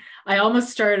 And I almost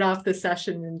started off the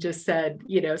session and just said,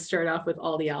 you know, start off with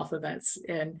all the alphabets.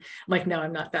 And I'm like, no,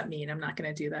 I'm not that mean. I'm not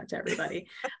going to do that to everybody.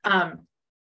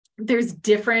 There's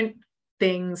different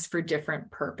things for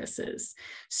different purposes.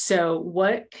 So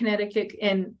what Connecticut,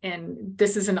 and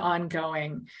this is an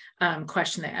ongoing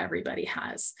question that everybody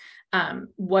has.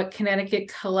 What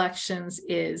Connecticut Collections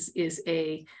is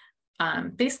a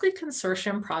basically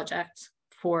consortium project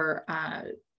for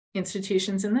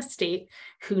institutions in the state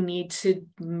who need to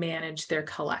manage their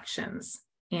collections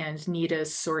and need a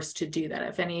source to do that.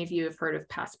 If any of you have heard of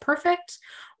Past Perfect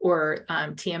or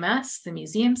TMS, the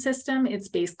museum system, it's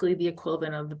basically the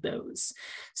equivalent of those.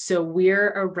 So we're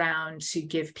around to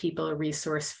give people a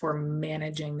resource for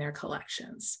managing their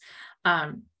collections.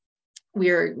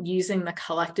 We're using the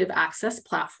collective access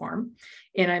platform,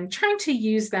 and I'm trying to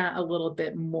use that a little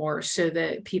bit more so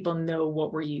that people know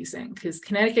what we're using, because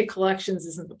Connecticut Collections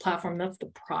isn't the platform, that's the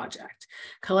project.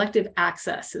 Collective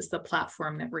access is the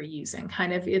platform that we're using.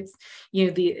 Kind of, it's, you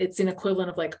know, it's an equivalent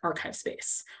of like Archive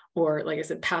Space, or like I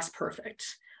said, Past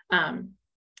Perfect.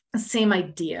 Same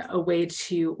idea, a way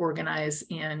to organize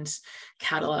and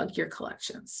catalog your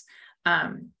collections.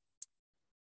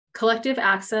 Collective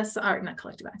access, or not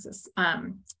collective access,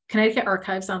 Connecticut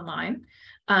Archives Online,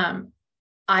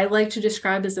 I like to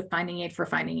describe as a finding aid for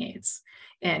finding aids.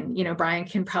 And, you know, Brian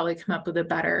can probably come up with a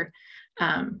better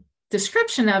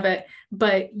description of it,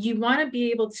 but you want to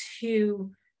be able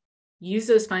to use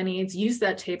those finding aids, use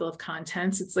that table of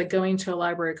contents. It's like going to a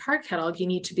library card catalog. You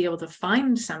need to be able to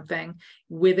find something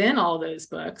within all those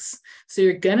books. So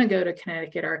you're going to go to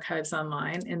Connecticut Archives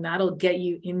Online, and that'll get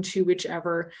you into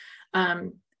whichever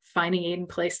finding aid in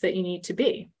place that you need to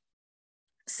be.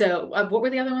 So what were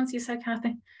the other ones you said,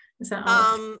 Kathy? Is that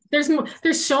all?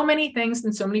 There's so many things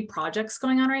and so many projects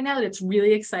going on right now that it's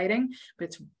really exciting, but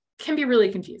it can be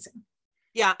really confusing.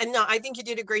 Yeah, and no, I think you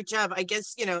did a great job. I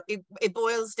guess, you know, it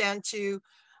boils down to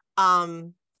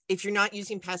if you're not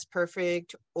using Past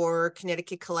Perfect or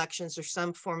Connecticut Collections or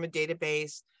some form of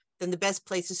database, then the best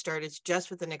place to start is just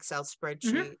with an Excel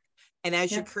spreadsheet. And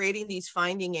as you're creating these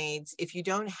finding aids, if you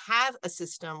don't have a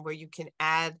system where you can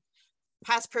add,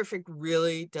 Past Perfect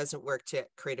really doesn't work to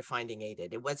create a finding aid.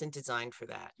 It wasn't designed for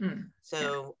that.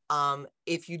 So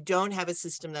if you don't have a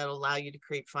system that'll allow you to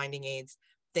create finding aids,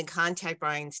 then contact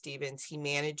Brian Stevens. He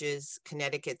manages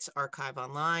Connecticut's Archive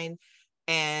Online,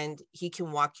 and he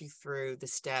can walk you through the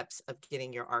steps of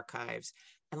getting your archives.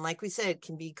 And like we said, it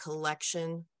can be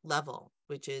collection level,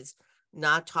 which is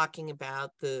not talking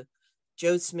about the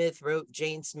Joe Smith wrote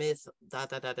Jane Smith, da,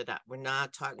 da, da, da, da. We're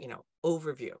not talking,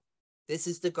 overview. This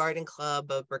is the Garden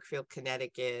Club of Brookfield,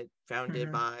 Connecticut,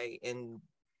 founded by, and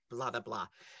blah, blah, blah.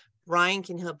 Brian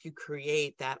can help you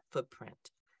create that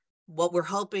footprint. What we're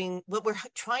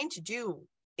trying to do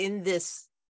in this,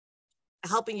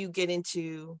 helping you get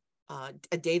into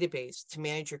a database to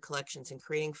manage your collections and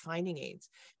creating finding aids,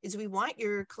 is we want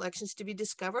your collections to be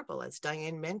discoverable, as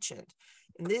Diane mentioned.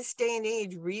 In this day and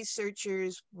age,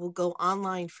 researchers will go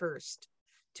online first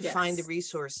to find the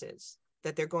resources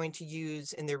that they're going to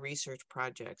use in their research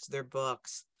projects, their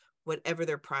books, whatever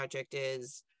their project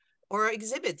is, or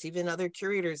exhibits. Even other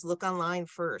curators look online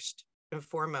first and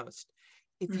foremost.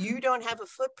 If you don't have a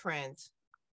footprint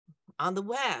on the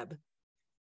web,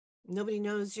 nobody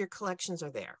knows your collections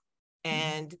are there.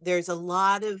 And there's a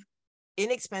lot of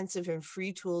inexpensive and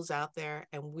free tools out there,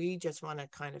 and we just want to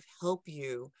kind of help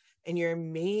you and your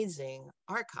amazing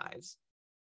archives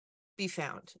be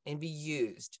found and be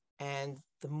used. And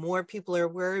the more people are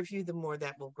aware of you, the more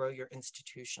that will grow your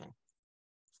institution.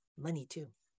 Money too.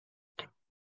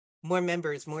 More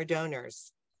members, more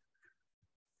donors.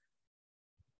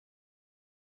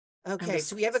 Okay,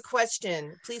 so we have a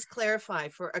question. Please clarify,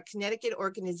 for a Connecticut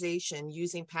organization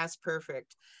using Past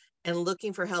Perfect and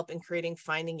looking for help in creating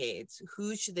finding aids,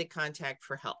 who should they contact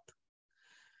for help?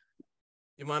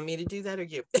 You want me to do that or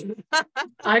you?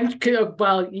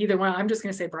 Well, either one. I'm just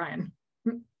going to say Brian.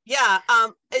 Yeah,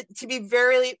 to be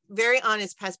very, very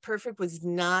honest, Past Perfect was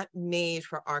not made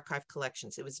for archive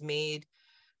collections. It was made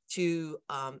to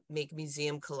make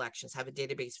museum collections, have a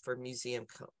database for museum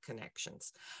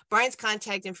connections. Brian's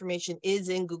contact information is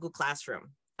in Google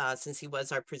Classroom, since he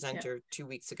was our presenter 2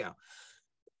 weeks ago.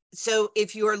 So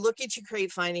if you are looking to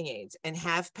create finding aids and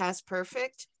have Past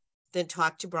Perfect, then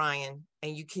talk to Brian,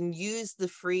 and you can use the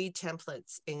free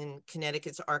templates in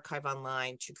Connecticut's Archive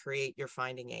Online to create your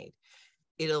finding aid.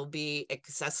 It'll be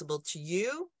accessible to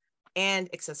you and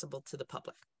accessible to the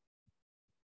public.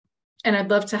 And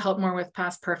I'd love to help more with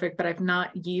Past Perfect, but I've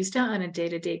not used it on a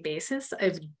day-to-day basis.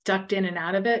 I've ducked in and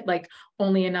out of it, like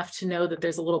only enough to know that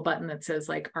there's a little button that says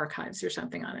like archives or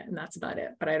something on it, and that's about it.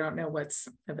 But I don't know what's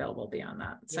available beyond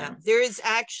that. So. Yeah, there is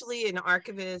actually an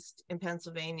archivist in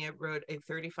Pennsylvania wrote a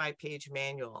 35-page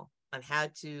manual on how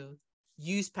to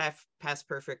use Past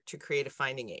Perfect to create a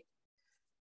finding aid.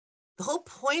 The whole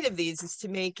point of these is to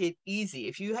make it easy.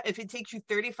 If it takes you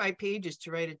 35 pages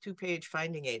to write a 2-page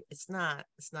finding aid, it's not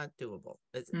doable.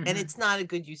 And it's not a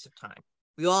good use of time.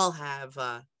 We all have,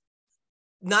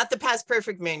 not the Past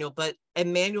Perfect manual, but a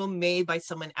manual made by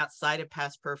someone outside of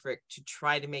Past Perfect to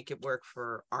try to make it work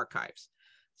for archives.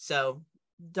 So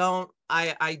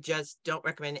I just don't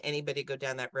recommend anybody go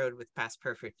down that road with Past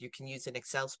Perfect. You can use an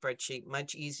Excel spreadsheet,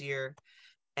 much easier.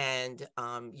 And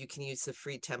you can use the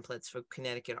free templates for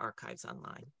Connecticut Archives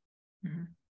Online.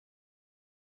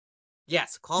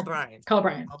 Yes, call Brian. Call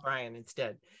Brian. Call Brian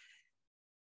instead.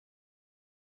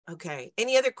 Okay,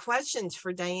 any other questions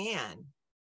for Diane?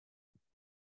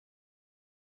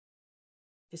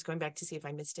 Just going back to see if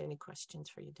I missed any questions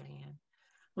for you, Diane.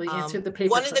 Well, you answered the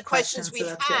paper. One of the questions we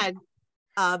had,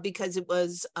 because it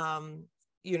was,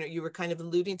 you were kind of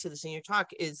alluding to this in your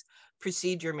talk, is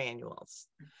procedure manuals.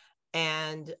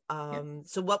 And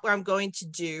so what I'm going to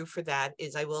do for that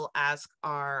is I will ask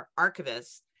our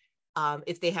archivists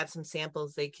if they have some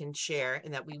samples they can share,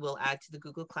 and that we will add to the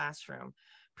Google Classroom.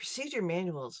 Procedure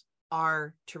manuals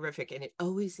are terrific, and it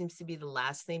always seems to be the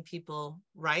last thing people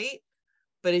write,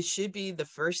 but it should be the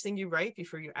first thing you write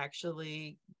before you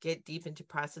actually get deep into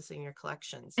processing your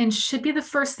collections. And should be the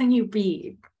first thing you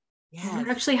read. Yes.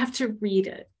 You actually have to read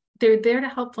it. They're there to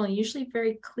help, and usually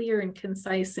very clear and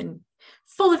concise and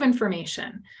full of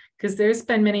information. Because there's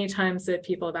been many times that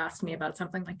people have asked me about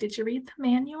something like, did you read the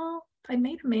manual? I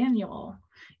made a manual.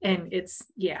 And it's,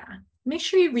 make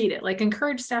sure you read it. Like,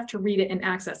 encourage staff to read it and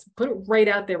access. Put it right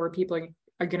out there where people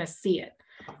are going to see it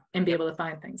and be able to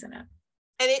find things in it.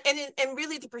 And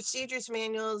really the procedures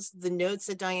manuals, the notes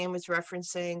that Diane was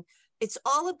referencing, it's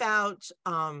all about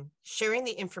sharing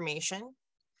the information.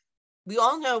 We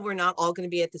all know we're not all going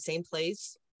to be at the same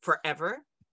place forever,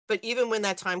 But even when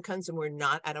that time comes and we're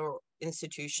not at our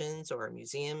institutions or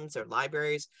museums or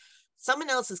libraries, someone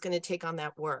else is going to take on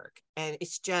that work. And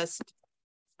it's just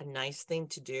a nice thing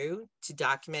to do, to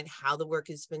document how the work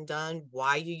has been done,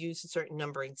 why you use a certain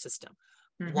numbering system,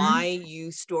 why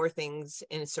you store things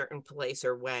in a certain place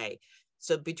or way.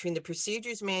 So between the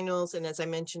procedures manuals and, as I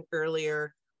mentioned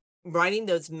earlier, writing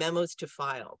those memos to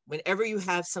file, whenever you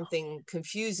have something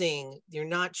confusing, you're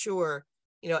not sure,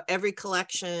 you know, every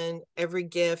collection, every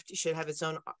gift should have its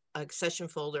own accession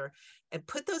folder, and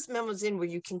put those memos in where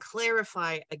you can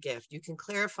clarify a gift, you can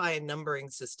clarify a numbering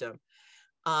system.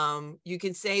 You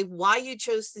can say why you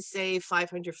chose to save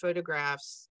 500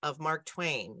 photographs of Mark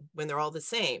Twain when they're all the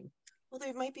same. Well,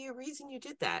 there might be a reason you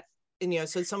did that. And, you know,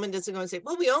 so someone doesn't go and say,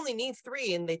 well, we only need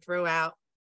 3, and they throw out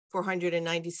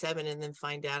 497 and then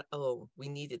find out, oh, we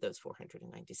needed those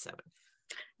 497.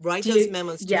 Write those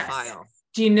memos to file.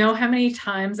 Do you know how many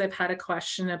times I've had a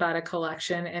question about a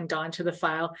collection and gone to the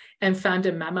file and found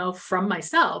a memo from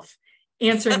myself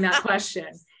answering that question?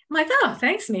 I'm like, oh,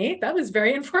 thanks, Nate. That was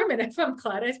very informative. I'm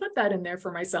glad I put that in there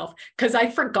for myself, because I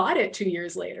forgot it 2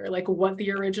 years later, like what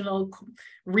the original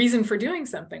reason for doing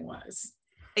something was.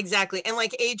 Exactly. And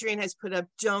like Adrian has put up,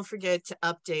 don't forget to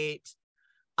update.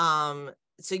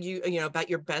 So you know, about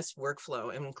your best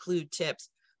workflow and include tips.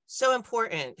 So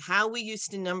important. How we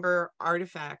used to number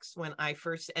artifacts when I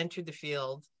first entered the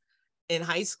field in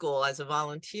high school as a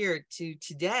volunteer to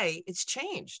today, it's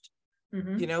changed.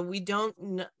 You know, we don't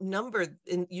number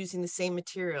in using the same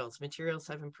materials. Materials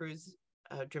have improved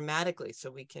dramatically, so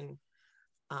we can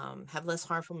have less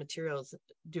harmful materials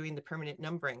doing the permanent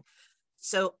numbering.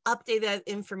 So update that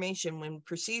information when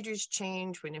procedures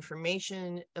change, when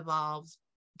information evolves.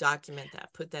 Document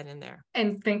that, put that in there.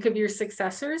 And think of your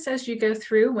successors as you go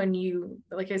through. When you,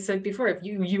 like I said before, if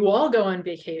you all go on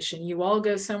vacation, you all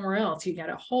go somewhere else, you got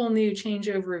a whole new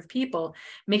changeover of people,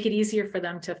 make it easier for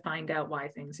them to find out why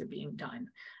things are being done.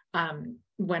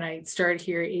 When I started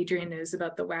here, Adrian knows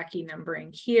about the wacky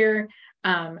numbering here.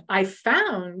 I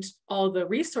found all the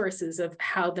resources of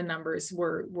how the numbers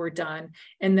were done,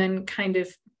 and then kind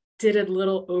of did a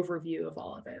little overview of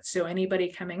all of it. So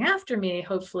anybody coming after me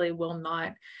hopefully will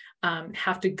not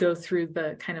have to go through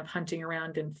the kind of hunting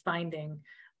around and finding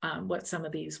what some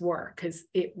of these were, because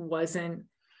it wasn't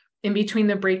in between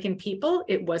the break-in people,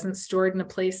 it wasn't stored in a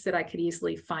place that I could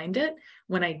easily find it.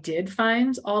 When I did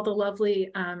find all the lovely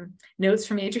notes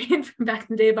from Adrian from back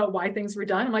in the day about why things were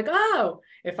done, I'm like, oh,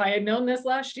 if I had known this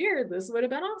last year, this would have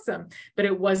been awesome. But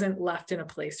it wasn't left in a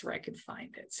place where I could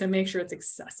find it. So make sure it's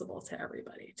accessible to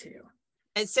everybody too.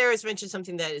 And Sarah's mentioned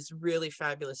something that is really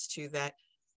fabulous too, that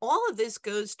all of this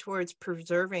goes towards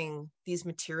preserving these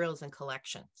materials and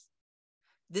collections.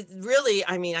 Really,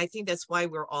 I mean, I think that's why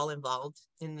we're all involved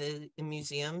in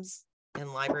museums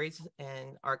and libraries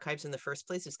and archives in the first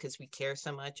place, is because we care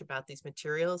so much about these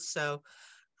materials. So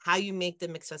how you make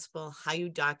them accessible, how you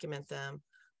document them,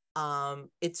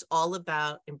 it's all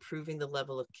about improving the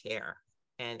level of care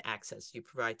and access you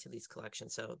provide to these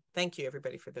collections. So thank you,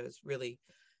 everybody, for those really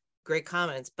great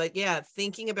comments. But yeah,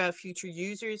 thinking about future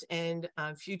users and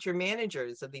future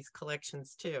managers of these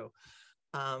collections too.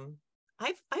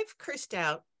 I've cursed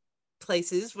out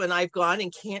places when I've gone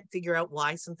and can't figure out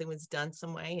why something was done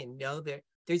some way, and know that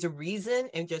there's a reason,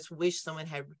 and just wish someone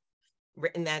had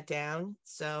written that down.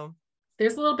 So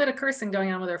there's a little bit of cursing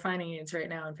going on with our finding aids right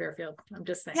now in Fairfield. I'm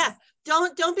just saying. Yeah,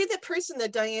 don't be the person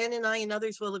that Diane and I and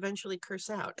others will eventually curse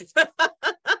out. It's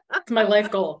my life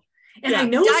goal. And yeah, I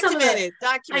know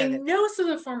some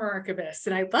of the former archivists,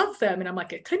 and I love them. And I'm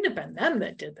like, it couldn't have been them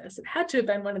that did this. It had to have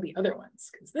been one of the other ones,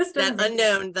 because this doesn't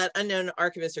that unknown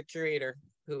archivist or curator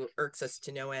who irks us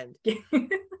to no end.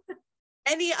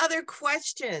 Any other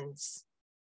questions?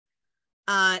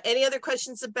 Any other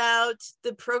questions about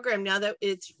the program now that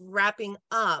it's wrapping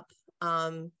up?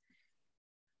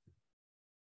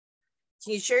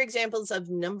 Can you share examples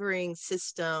of numbering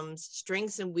systems,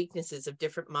 strengths and weaknesses of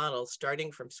different models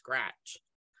starting from scratch?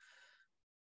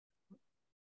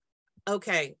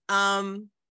 Okay. The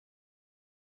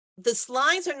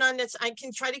slides are not necessarily, I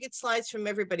can try to get slides from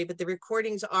everybody, but the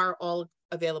recordings are all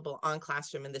available on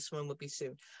Classroom, and this one will be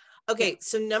soon. Okay,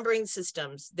 so numbering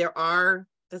systems,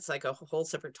 that's like a whole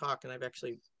separate talk, and I've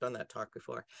actually done that talk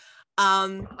before.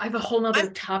 I have a whole nother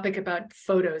topic about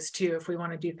photos too, if we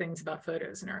want to do things about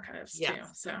photos and archives too.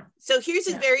 So here's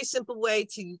a very simple way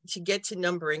to get to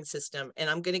numbering system, and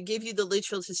I'm going to give you the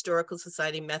Litchfield Historical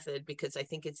Society method because I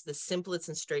think it's the simplest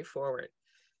and straightforward.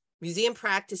 Museum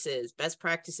practices, best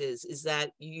practices, is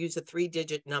that you use a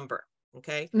 3-digit number.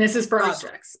 Okay, and this is for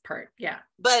objects part,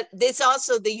 but this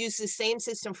also, they use the same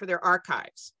system for their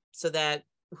archives, so that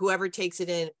whoever takes it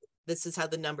in This is how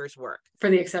the numbers work. For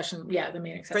the accession, yeah, the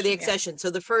main accession. For the accession. So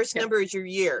the first Yeah. number is your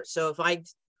year. So if I'm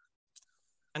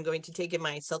going to take in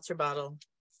my seltzer bottle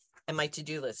and my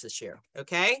to-do list this year,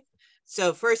 okay?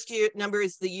 So first year number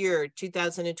is the year,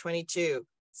 2022.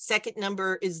 Second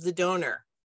number is the donor.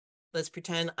 Let's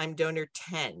pretend I'm donor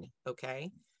 10,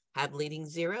 okay? Have leading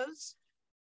zeros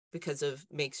because of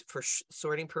makes for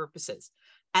sorting purposes.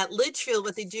 At Litchfield,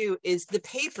 what they do is the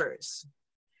papers,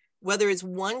 whether it's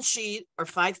 1 sheet or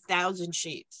 5,000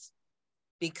 sheets,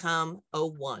 become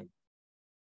 01.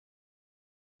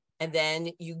 And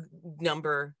then you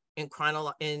number in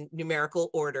numerical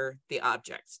order the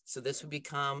objects. So this would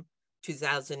become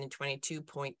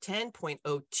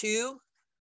 2022.10.02.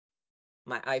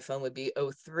 My iPhone would be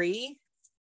 03,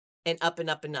 and up and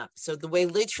up and up. So the way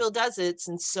Litchfield does it,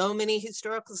 since so many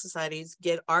historical societies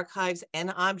get archives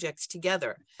and objects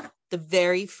together, the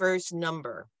very first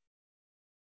number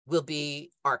will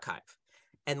be archive,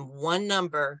 and one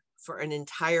number for an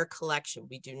entire collection.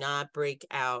 We do not break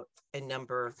out and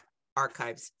number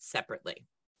archives separately.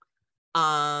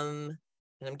 And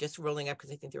I'm just rolling up because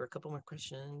I think there were a couple more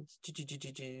questions.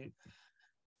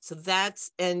 So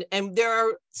that's, and there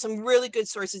are some really good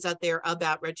sources out there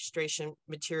about registration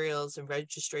materials and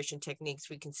registration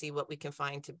techniques. We can see what we can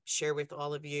find to share with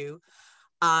all of you.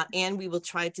 And we will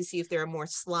try to see if there are more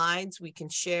slides we can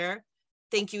share.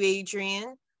 Thank you,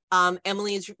 Adrian.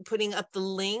 Emily is putting up the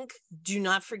link. Do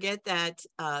not forget that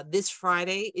this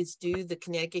Friday is due the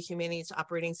Connecticut Humanities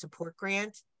Operating Support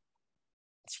Grant.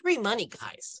 It's free money,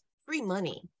 guys, free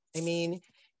money. I mean,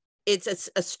 it's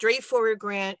a straightforward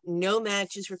grant, no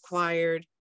match is required.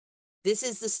 This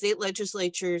is the state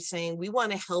legislature saying, we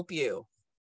want to help you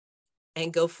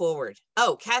and go forward.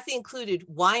 Oh, Kathy included,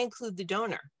 why include the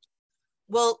donor?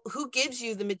 Well, who gives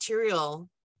you the material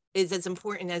is as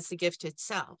important as the gift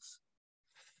itself.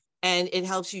 And it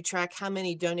helps you track how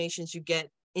many donations you get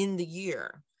in the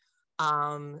year.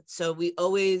 So we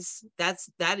always, that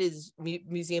is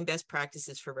museum best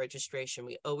practices for registration.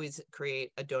 We always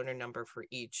create a donor number for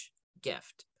each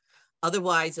gift.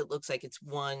 Otherwise, it looks like it's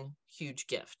one huge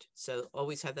gift. So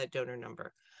always have that donor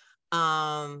number.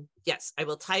 Yes, I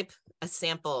will type a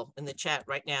sample in the chat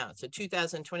right now. So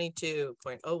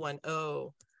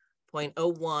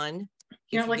 2022.010.01.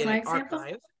 You don't like my example?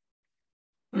 Archive.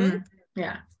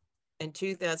 Yeah. And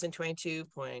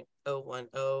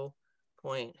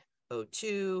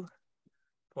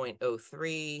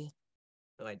 2022.010.02.03.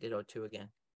 Oh, I did 02 again.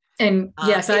 And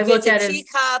yes, I look at it. If it's a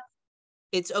teacup,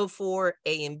 it's 04,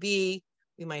 A and B.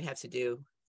 We might have to do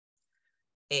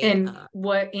and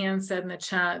what Anne said in the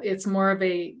chat, it's more of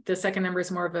the second number is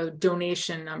more of a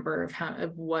donation number of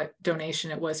what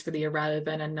donation it was for the year rather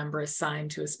than a number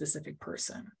assigned to a specific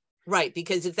person. Right,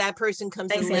 because if that person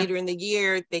comes in later in the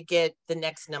year, they get the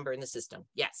next number in the system.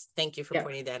 Yes, thank you for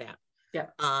pointing that out. Yeah.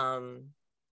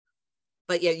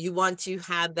 But yeah, you want to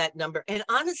have that number. And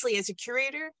honestly, as a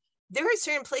curator, there are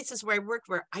certain places where I worked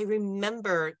where I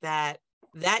remember that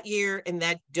year and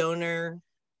that donation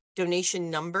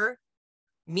number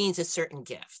means a certain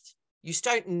gift. You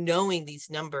start knowing these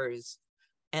numbers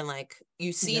and like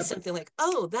you see something like,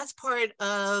 oh, that's part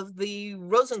of the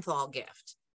Rosenthal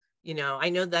gift. You know, I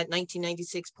know that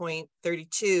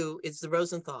 1996.32 is the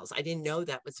Rosenthals. I didn't know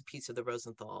that was a piece of the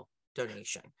Rosenthal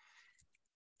donation.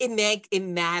 It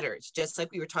matters, just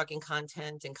like we were talking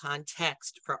content and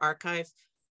context for archives,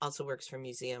 also works for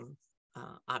museum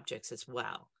objects as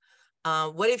well.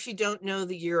 What if you don't know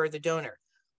the year or the donor?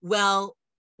 Well,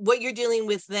 what you're dealing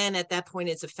with then at that point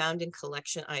is a found in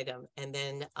collection item. And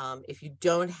then if you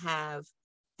don't have,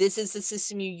 this is the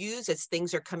system you use as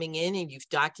things are coming in and you've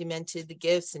documented the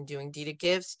gifts and doing deed of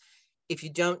gifts. If you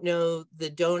don't know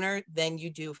the donor, then you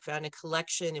do found in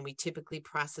collection, and we typically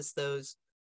process those.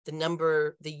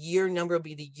 The year number will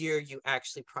be the year you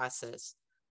actually process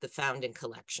the found in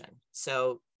collection.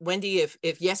 So Wendy,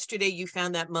 if yesterday you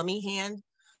found that mummy hand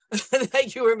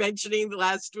that you were mentioning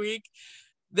last week,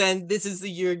 then this is the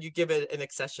year you give it an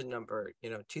accession number,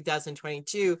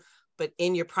 2022. But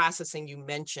in your processing, you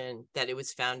mentioned that it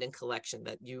was found in collection,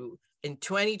 that you, in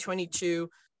 2022,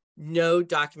 no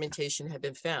documentation had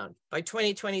been found. By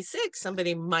 2026,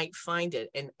 somebody might find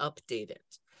it and update it.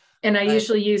 And I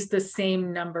usually use the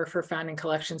same number for found in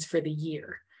collections for the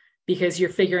year, because you're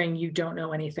figuring you don't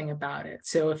know anything about it.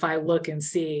 So if I look and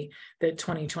see that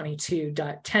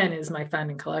 2022.10 is my found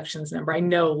in collections number, I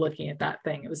know looking at that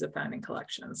thing, it was a found in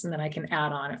collections, and then I can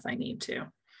add on if I need to.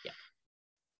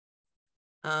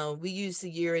 We use the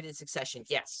year in its accession.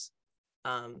 Yes.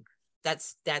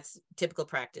 That's typical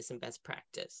practice and best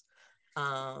practice.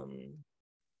 All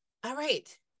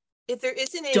right. If there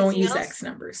isn't anything don't use else, X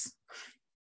numbers.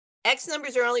 X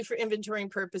numbers are only for inventorying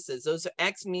purposes. Those are,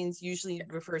 X means usually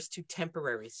refers to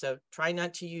temporary. So try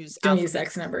not to use. Don't use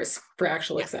X numbers for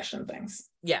actual accession things.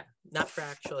 Yeah, not for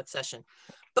actual accession.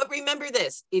 But remember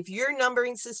this, if your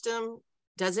numbering system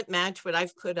doesn't match what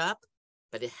I've put up,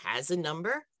 but it has a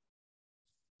number,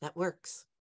 that works.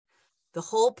 The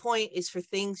whole point is for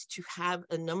things to have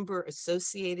a number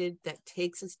associated that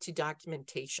takes us to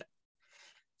documentation.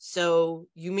 So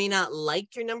you may not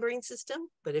like your numbering system,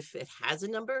 but if it has a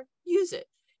number, use it.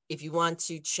 If you want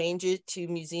to change it to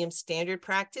museum standard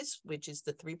practice, which is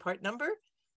the 3-part number,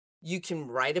 you can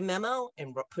write a memo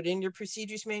and put in your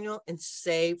procedures manual and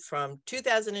say from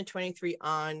 2023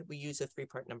 on, we use a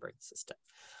 3-part numbering system.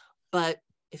 But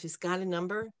if it's got a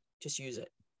number, just use it.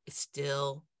 It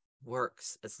still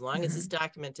works as long as it's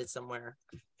documented somewhere.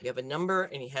 If you have a number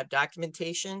and you have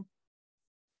documentation,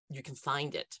 you can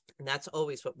find it. And that's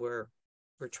always what we're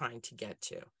trying to get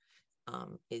to,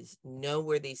 is know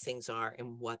where these things are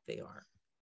and what they are.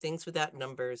 Things without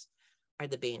numbers are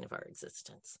the bane of our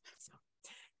existence. So,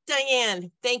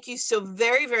 Diane, thank you so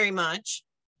very, very much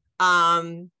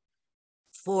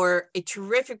for a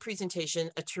terrific presentation,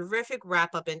 a terrific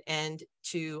wrap up and end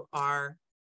to our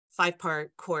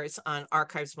 5-part course on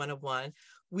Archives 101.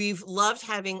 We've loved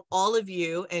having all of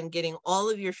you and getting all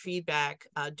of your feedback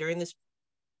during this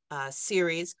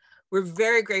series. We're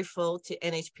very grateful to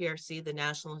NHPRC, the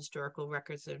National Historical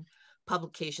Records and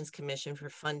Publications Commission, for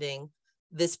funding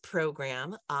this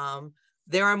program.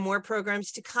 There are more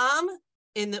programs to come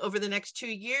over the next 2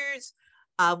 years.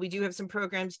 We do have some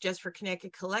programs just for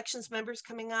Connecticut Collections members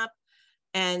coming up.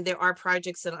 And there are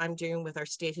projects that I'm doing with our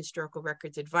State Historical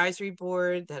Records Advisory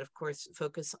Board that, of course,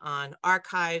 focus on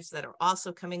archives that are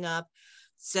also coming up.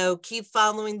 So keep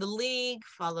following the League,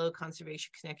 follow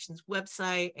Conservation Connections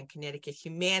website and Connecticut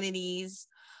Humanities.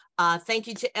 Thank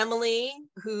you to Emily,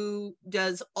 who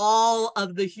does all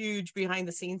of the huge behind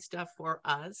the scenes stuff for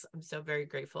us. I'm so very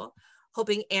grateful.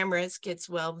 Hoping Amaris gets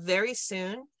well very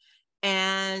soon.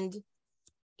 And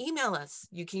email us.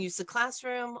 You can use the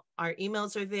classroom. Our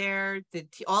emails are there.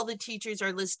 All the teachers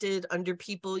are listed under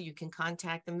people. You can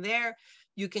contact them there.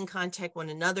 You can contact one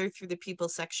another through the people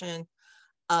section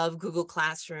of Google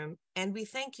Classroom. And we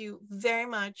thank you very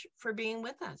much for being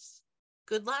with us.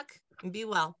 Good luck and be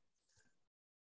well.